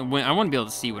don't want to win. I want to be able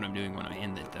to see what I'm doing when I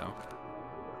end it, though.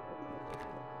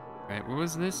 Right, what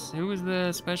was this? Who was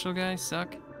the special guy?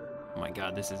 Suck? Oh my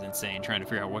god, this is insane. Trying to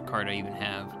figure out what card I even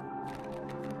have.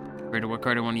 Right, what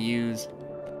card I want to use.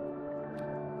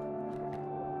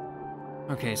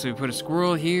 Okay, so we put a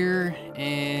squirrel here,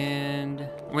 and...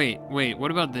 Wait,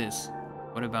 what about this?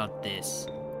 What about this?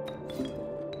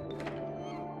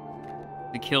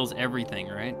 It kills everything,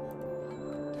 right?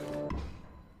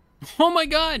 Oh my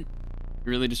god!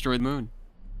 You really destroyed the moon.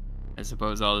 I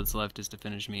suppose all that's left is to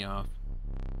finish me off.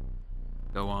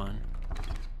 Go on.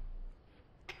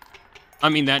 I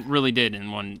mean, that really did in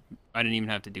one... I didn't even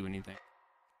have to do anything.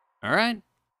 Alright.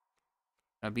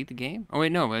 I beat the game? Oh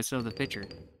wait, no, I still have the picture.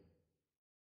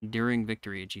 During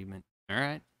victory achievement.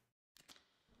 Alright.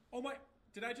 Oh my... I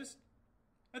think I just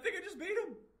beat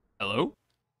him! Hello?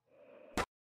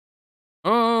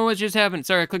 Oh, what just happened?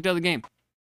 Sorry, I clicked out of the game.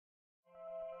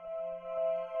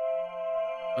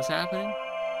 What's happening?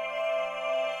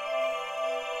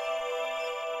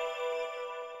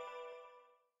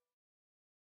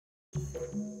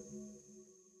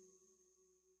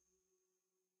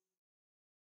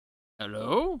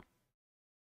 Hello?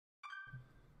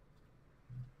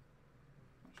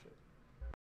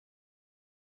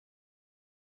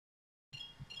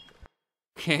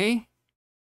 Okay.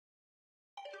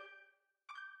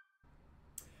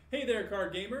 Hey there,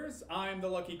 card gamers. I'm the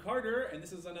Lucky Carter, and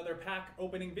this is another pack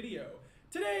opening video.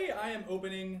 Today, I am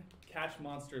opening Catch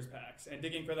Monsters packs and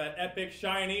digging for that epic,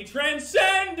 shiny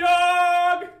Transcend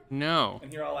Dog! No.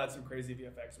 And here I'll add some crazy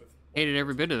VFX with... Hated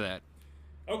every bit of that.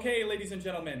 Okay, ladies and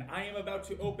gentlemen, I am about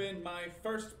to open my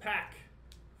first pack.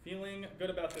 Feeling good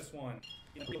about this one.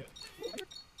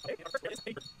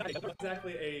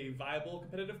 Exactly a viable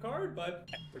competitive card, but...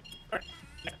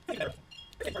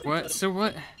 What? So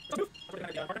what?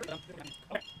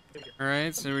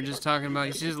 Alright, so we're just talking about...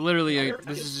 He's just literally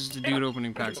this is just a dude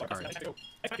opening packs of cards.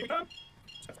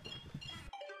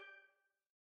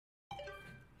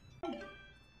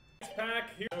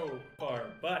 Pack here so far,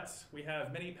 but we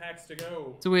have many packs to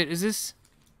go. So wait, is this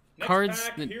cards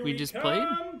pack, that we we just come. played?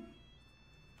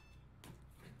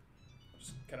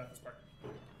 Just cut out this part.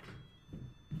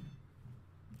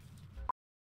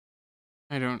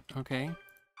 I don't... Okay.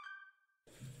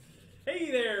 Hey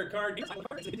there, card.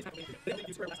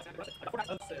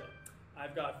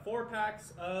 I've got 4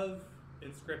 packs of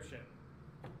Inscryption.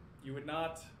 You would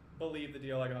not believe the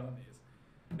deal I got on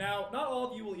these. Now, not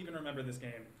all of you will even remember this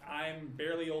game. I'm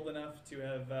barely old enough to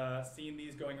have seen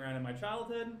these going around in my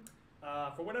childhood.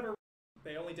 For whatever reason,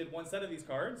 they only did one set of these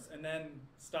cards and then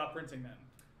stopped printing them.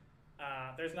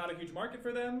 There's not a huge market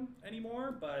for them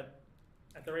anymore, but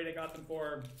at the rate I got them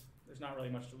for, there's not really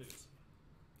much to lose.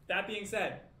 That being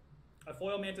said, a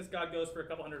foil Mantis God goes for a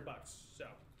couple $100, so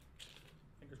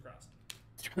fingers crossed.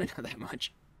 It's really not that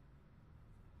much.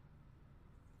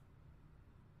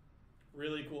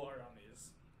 Really cool art on these.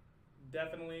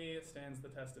 Definitely stands the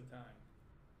test of time.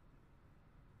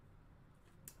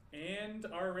 And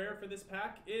our rare for this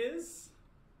pack is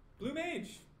Blue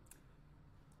Mage.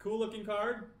 Cool looking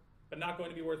card, but not going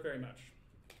to be worth very much.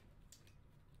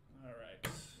 All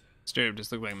right. Straight up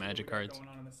just look like magic cards. Going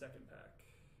on in the second pack.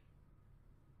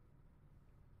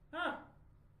 Huh.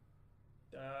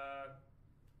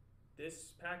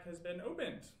 This pack has been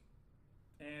opened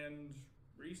and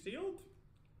resealed.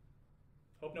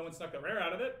 Hope no one snuck the rare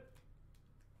out of it.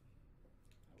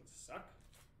 That would suck.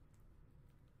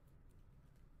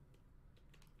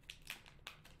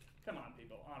 Come on,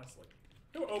 people, honestly.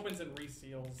 Who opens and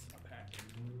reseals a pack?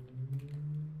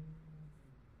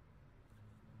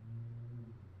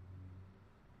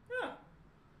 Yeah.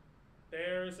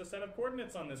 There's a set of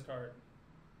coordinates on this card.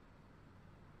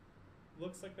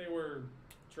 Looks like they were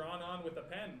drawn on with a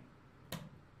pen.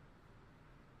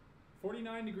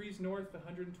 49 degrees north,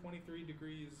 123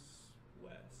 degrees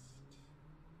west.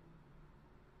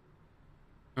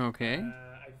 Okay.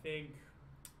 I think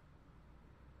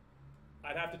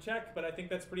I'd have to check, but I think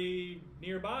that's pretty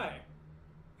nearby.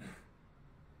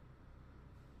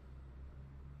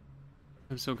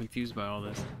 I'm so confused by all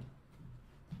this.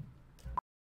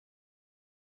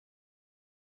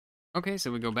 Okay,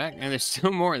 so we go back, and there's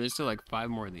still more. There's still like 5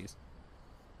 more of these.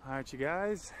 All right, you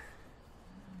guys.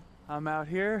 I'm out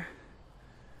here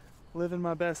living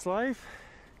my best life.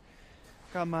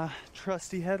 Got my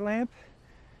trusty headlamp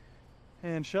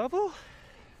and shovel.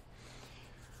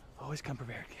 Always come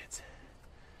prepared, kids.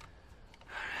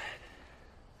 All right.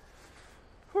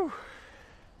 Whew.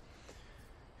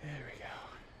 There we go.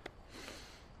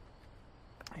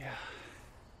 Yeah.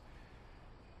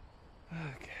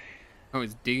 Okay. Oh,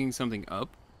 it's digging something up?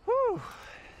 Whew.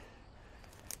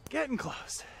 Getting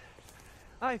close,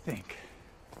 I think.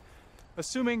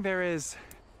 Assuming there is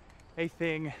a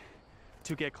thing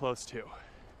to get close to.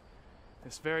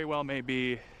 This very well may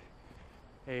be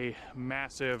a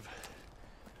massive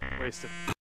waste of...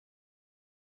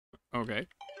 Okay.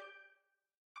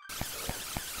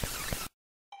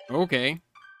 Okay.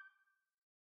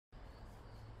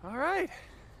 All right.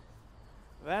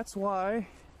 That's why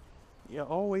you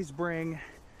always bring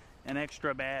an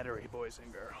extra battery, boys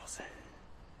and girls.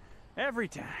 Every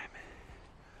time.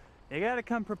 You gotta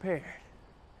come prepared.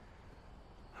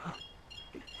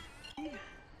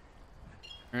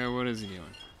 Alright, what is he doing?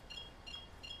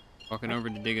 Walking over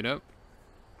to dig it up?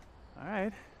 All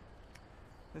right.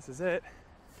 This is it.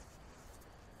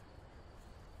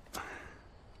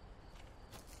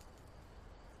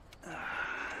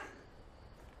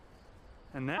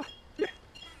 And now...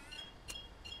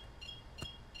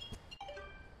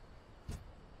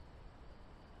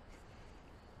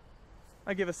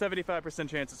 I give a 75%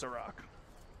 chance it's a rock.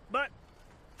 But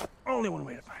only one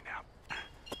way to find out.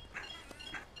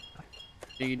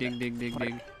 Dig, dig, dig, dig,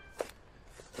 dig.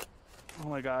 Oh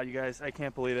my god, you guys, I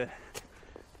can't believe it.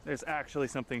 There's actually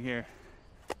something here.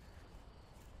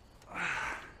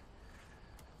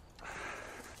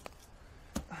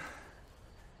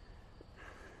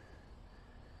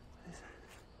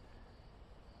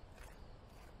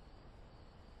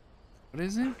 What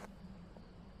is it?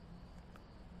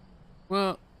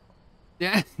 Well,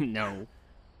 yeah, no.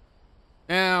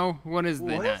 Now, what is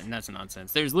the... What? That's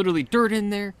nonsense. There's literally dirt in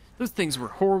there. Those things were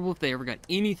horrible if they ever got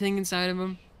anything inside of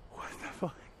them. What the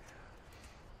fuck?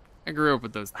 I grew up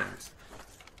with those things.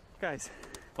 Guys,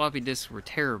 Floppy disks were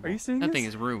terrible. Are you seeing That thing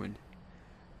this? is ruined.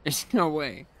 There's no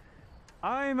way.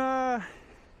 I'm a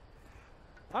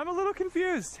little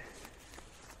confused.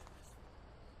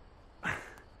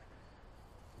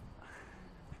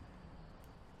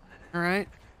 Alright.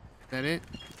 Is that it?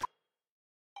 Who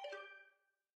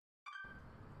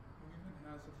even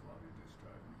has a floppy disk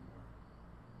drive anymore?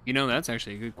 You know, that's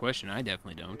actually a good question. I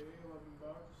definitely don't. Okay,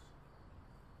 $11.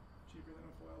 Cheaper than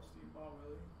a foil steam ball,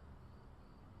 really.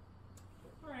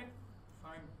 Alright,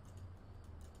 fine.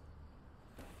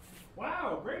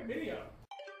 Wow, great video.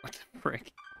 What the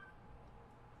frick?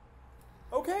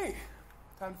 Okay,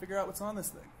 time to figure out what's on this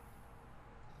thing.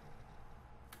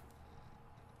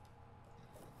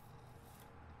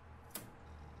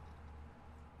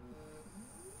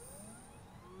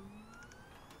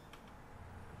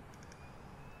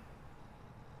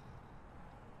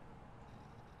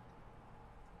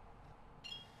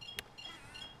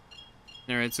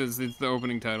 Alright, so it's the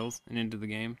opening titles and into the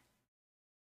game.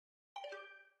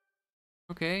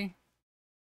 Okay.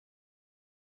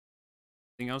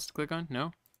 Anything else to click on?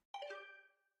 No?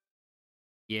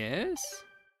 Yes?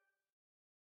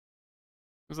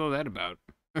 What's all that about?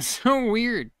 That's so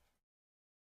weird.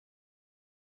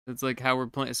 That's like how we're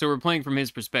playing. So we're playing from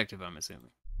his perspective, I'm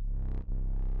assuming.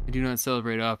 I do not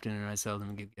celebrate often, and I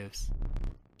seldom give gifts.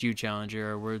 But you, challenger,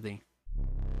 are worthy.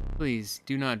 Please,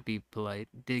 do not be polite.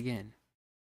 Dig in.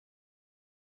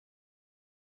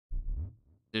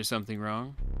 Is there something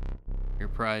wrong? Your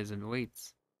prize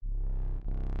awaits.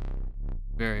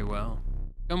 Very well.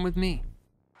 Come with me.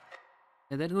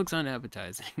 Yeah, that looks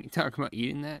unappetizing. You talk about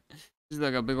eating that? This is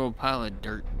like a big old pile of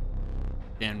dirt.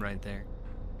 Stand right there.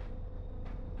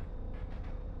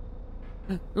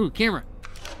 Ooh, camera!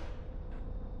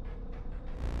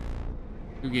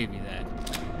 Who gave you that?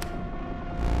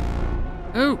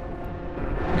 Oh!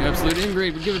 The absolute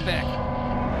ingrate, but give it back.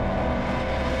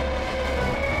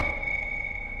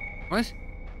 What?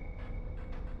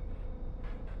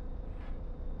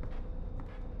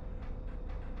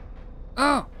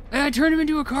 Oh! And I turned him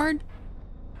into a card?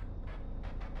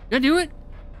 Did I do it?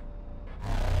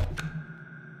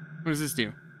 What does this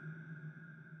do?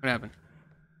 What happened?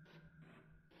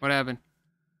 What happened?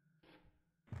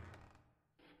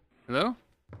 Hello?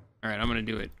 Alright, I'm gonna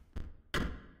do it.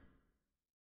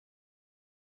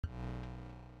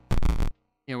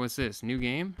 Yeah, what's this? New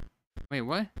game? Wait,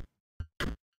 what?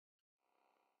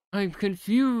 I'm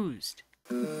confused.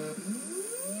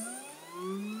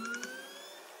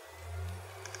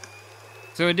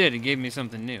 So it did, it gave me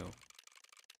something new.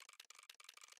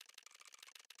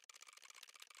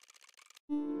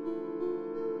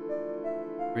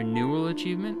 Renewal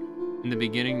achievement? In the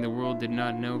beginning, the world did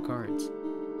not know cards.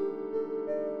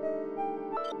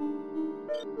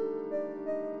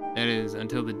 That is,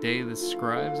 until the day the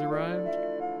scribes arrived?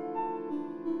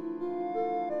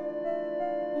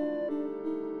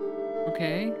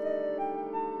 Okay.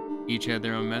 Each had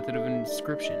their own method of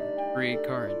inscription to create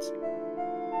cards.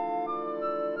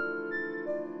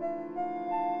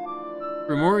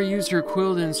 Remora used her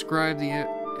quill to inscribe the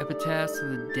epitaphs of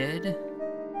the dead.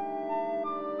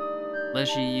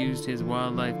 Leshy used his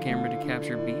wildlife camera to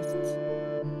capture beasts.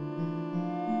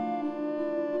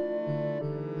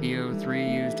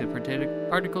 PO3 used a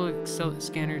particle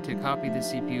scanner to copy the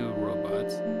CPU of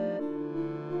robots.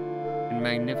 And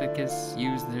Magnificus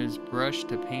used his brush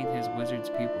to paint his wizard's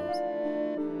pupils.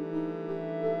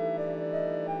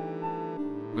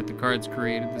 With the cards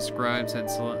created, the scribes had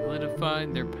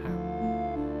solidified their power.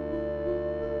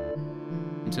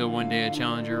 Until one day a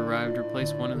challenger arrived to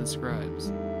replace one of the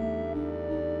scribes.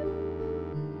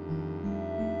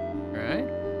 Alright.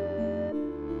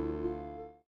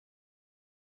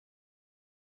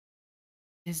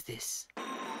 What is this?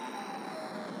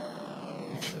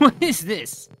 What is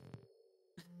this?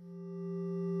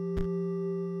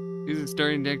 Use a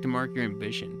starting deck to mark your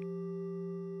ambition.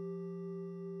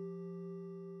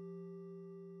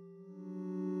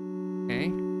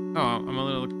 Okay. Oh, I'm a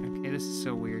little... Okay, this is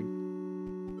so weird.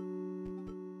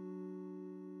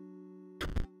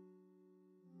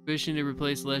 Ambition to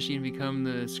replace Leshy and become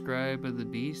the scribe of the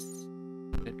beasts.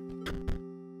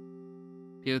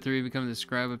 PO3 become the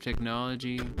scribe of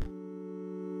technology.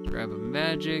 Scribe of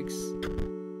magics.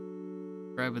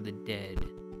 Scribe of the dead.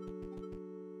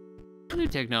 I'll do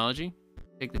technology.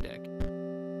 Take the deck.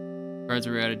 Cards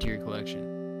are added to your collection.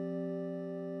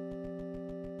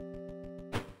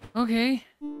 Okay.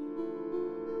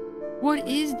 What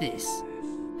is this?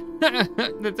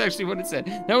 That's actually what it said.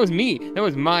 That was me. That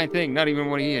was my thing, not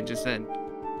even what he had just said.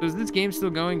 So is this game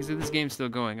still going? Because if this game's still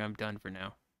going, I'm done for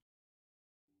now.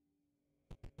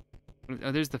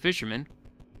 Oh, there's the fisherman.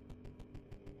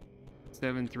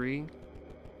 7-3.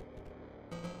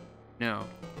 No.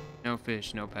 No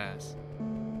fish, no pass.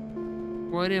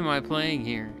 What am I playing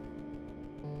here?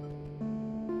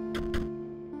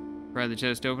 Pried the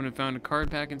chest open and found a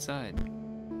card pack inside.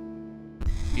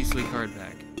 Beastly card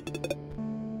pack.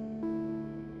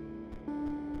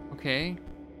 Okay.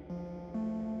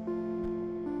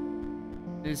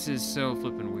 This is so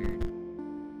flippin' weird.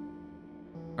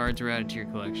 Cards are added to your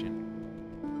collection.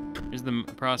 Here's the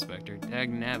prospector.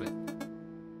 Dag nabbit.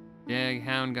 Dag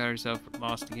hound got herself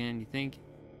lost again. You think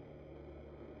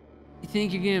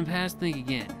you're getting past? Think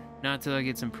again. Not till I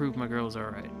get some proof my girl's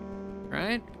alright.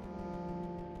 Right?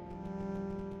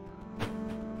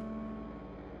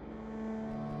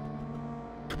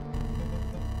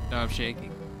 Stop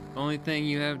shaking. The only thing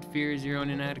you have to fear is your own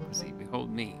inadequacy. Behold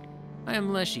me. I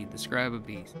am Leshy, the scribe of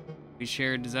beasts. We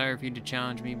share a desire for you to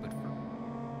challenge me, but for...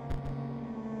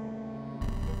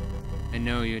 I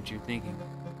know what you're thinking.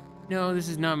 No, this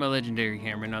is not my legendary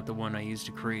camera, not the one I used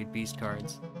to create beast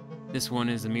cards. This one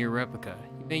is a mere replica.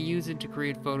 You may use it to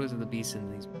create photos of the beasts in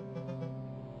these.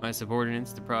 My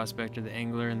subordinates, the prospector, the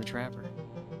angler, and the trapper.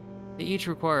 They each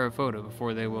require a photo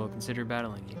before they will consider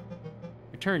battling you.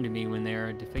 Return to me when they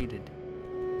are defeated.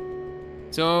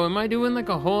 So, am I doing like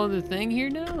a whole other thing here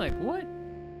now? Like, what?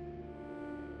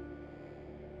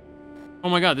 Oh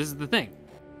my god, this is the thing.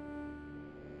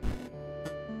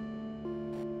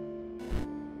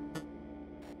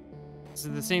 This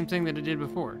is the same thing that I did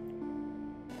before.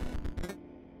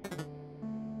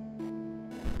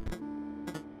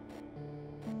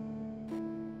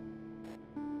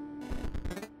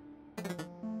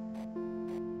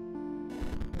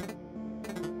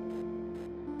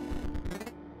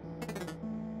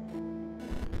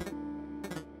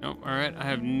 Nope, alright, I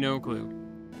have no clue.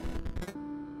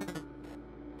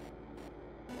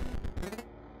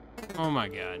 Oh my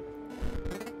god.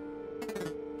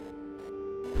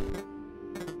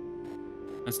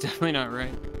 That's definitely not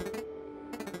right.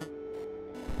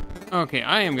 Okay,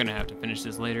 I am gonna have to finish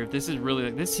this later. If this is really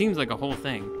like, this seems like a whole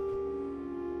thing.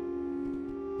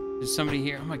 There's somebody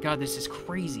here. Oh my god, this is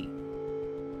crazy.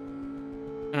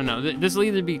 I don't know. This will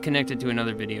either be connected to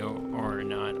another video or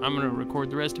not. I'm gonna record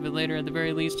the rest of it later at the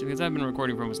very least because I've been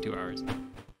recording for almost 2 hours.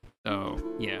 So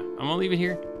yeah, I'm gonna leave it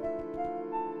here.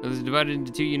 It was divided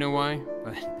into 2, you know why?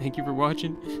 But thank you for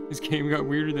watching. This game got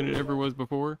weirder than it ever was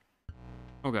before.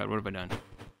 Oh god, what have I done?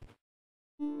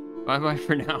 Bye-bye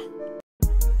for now.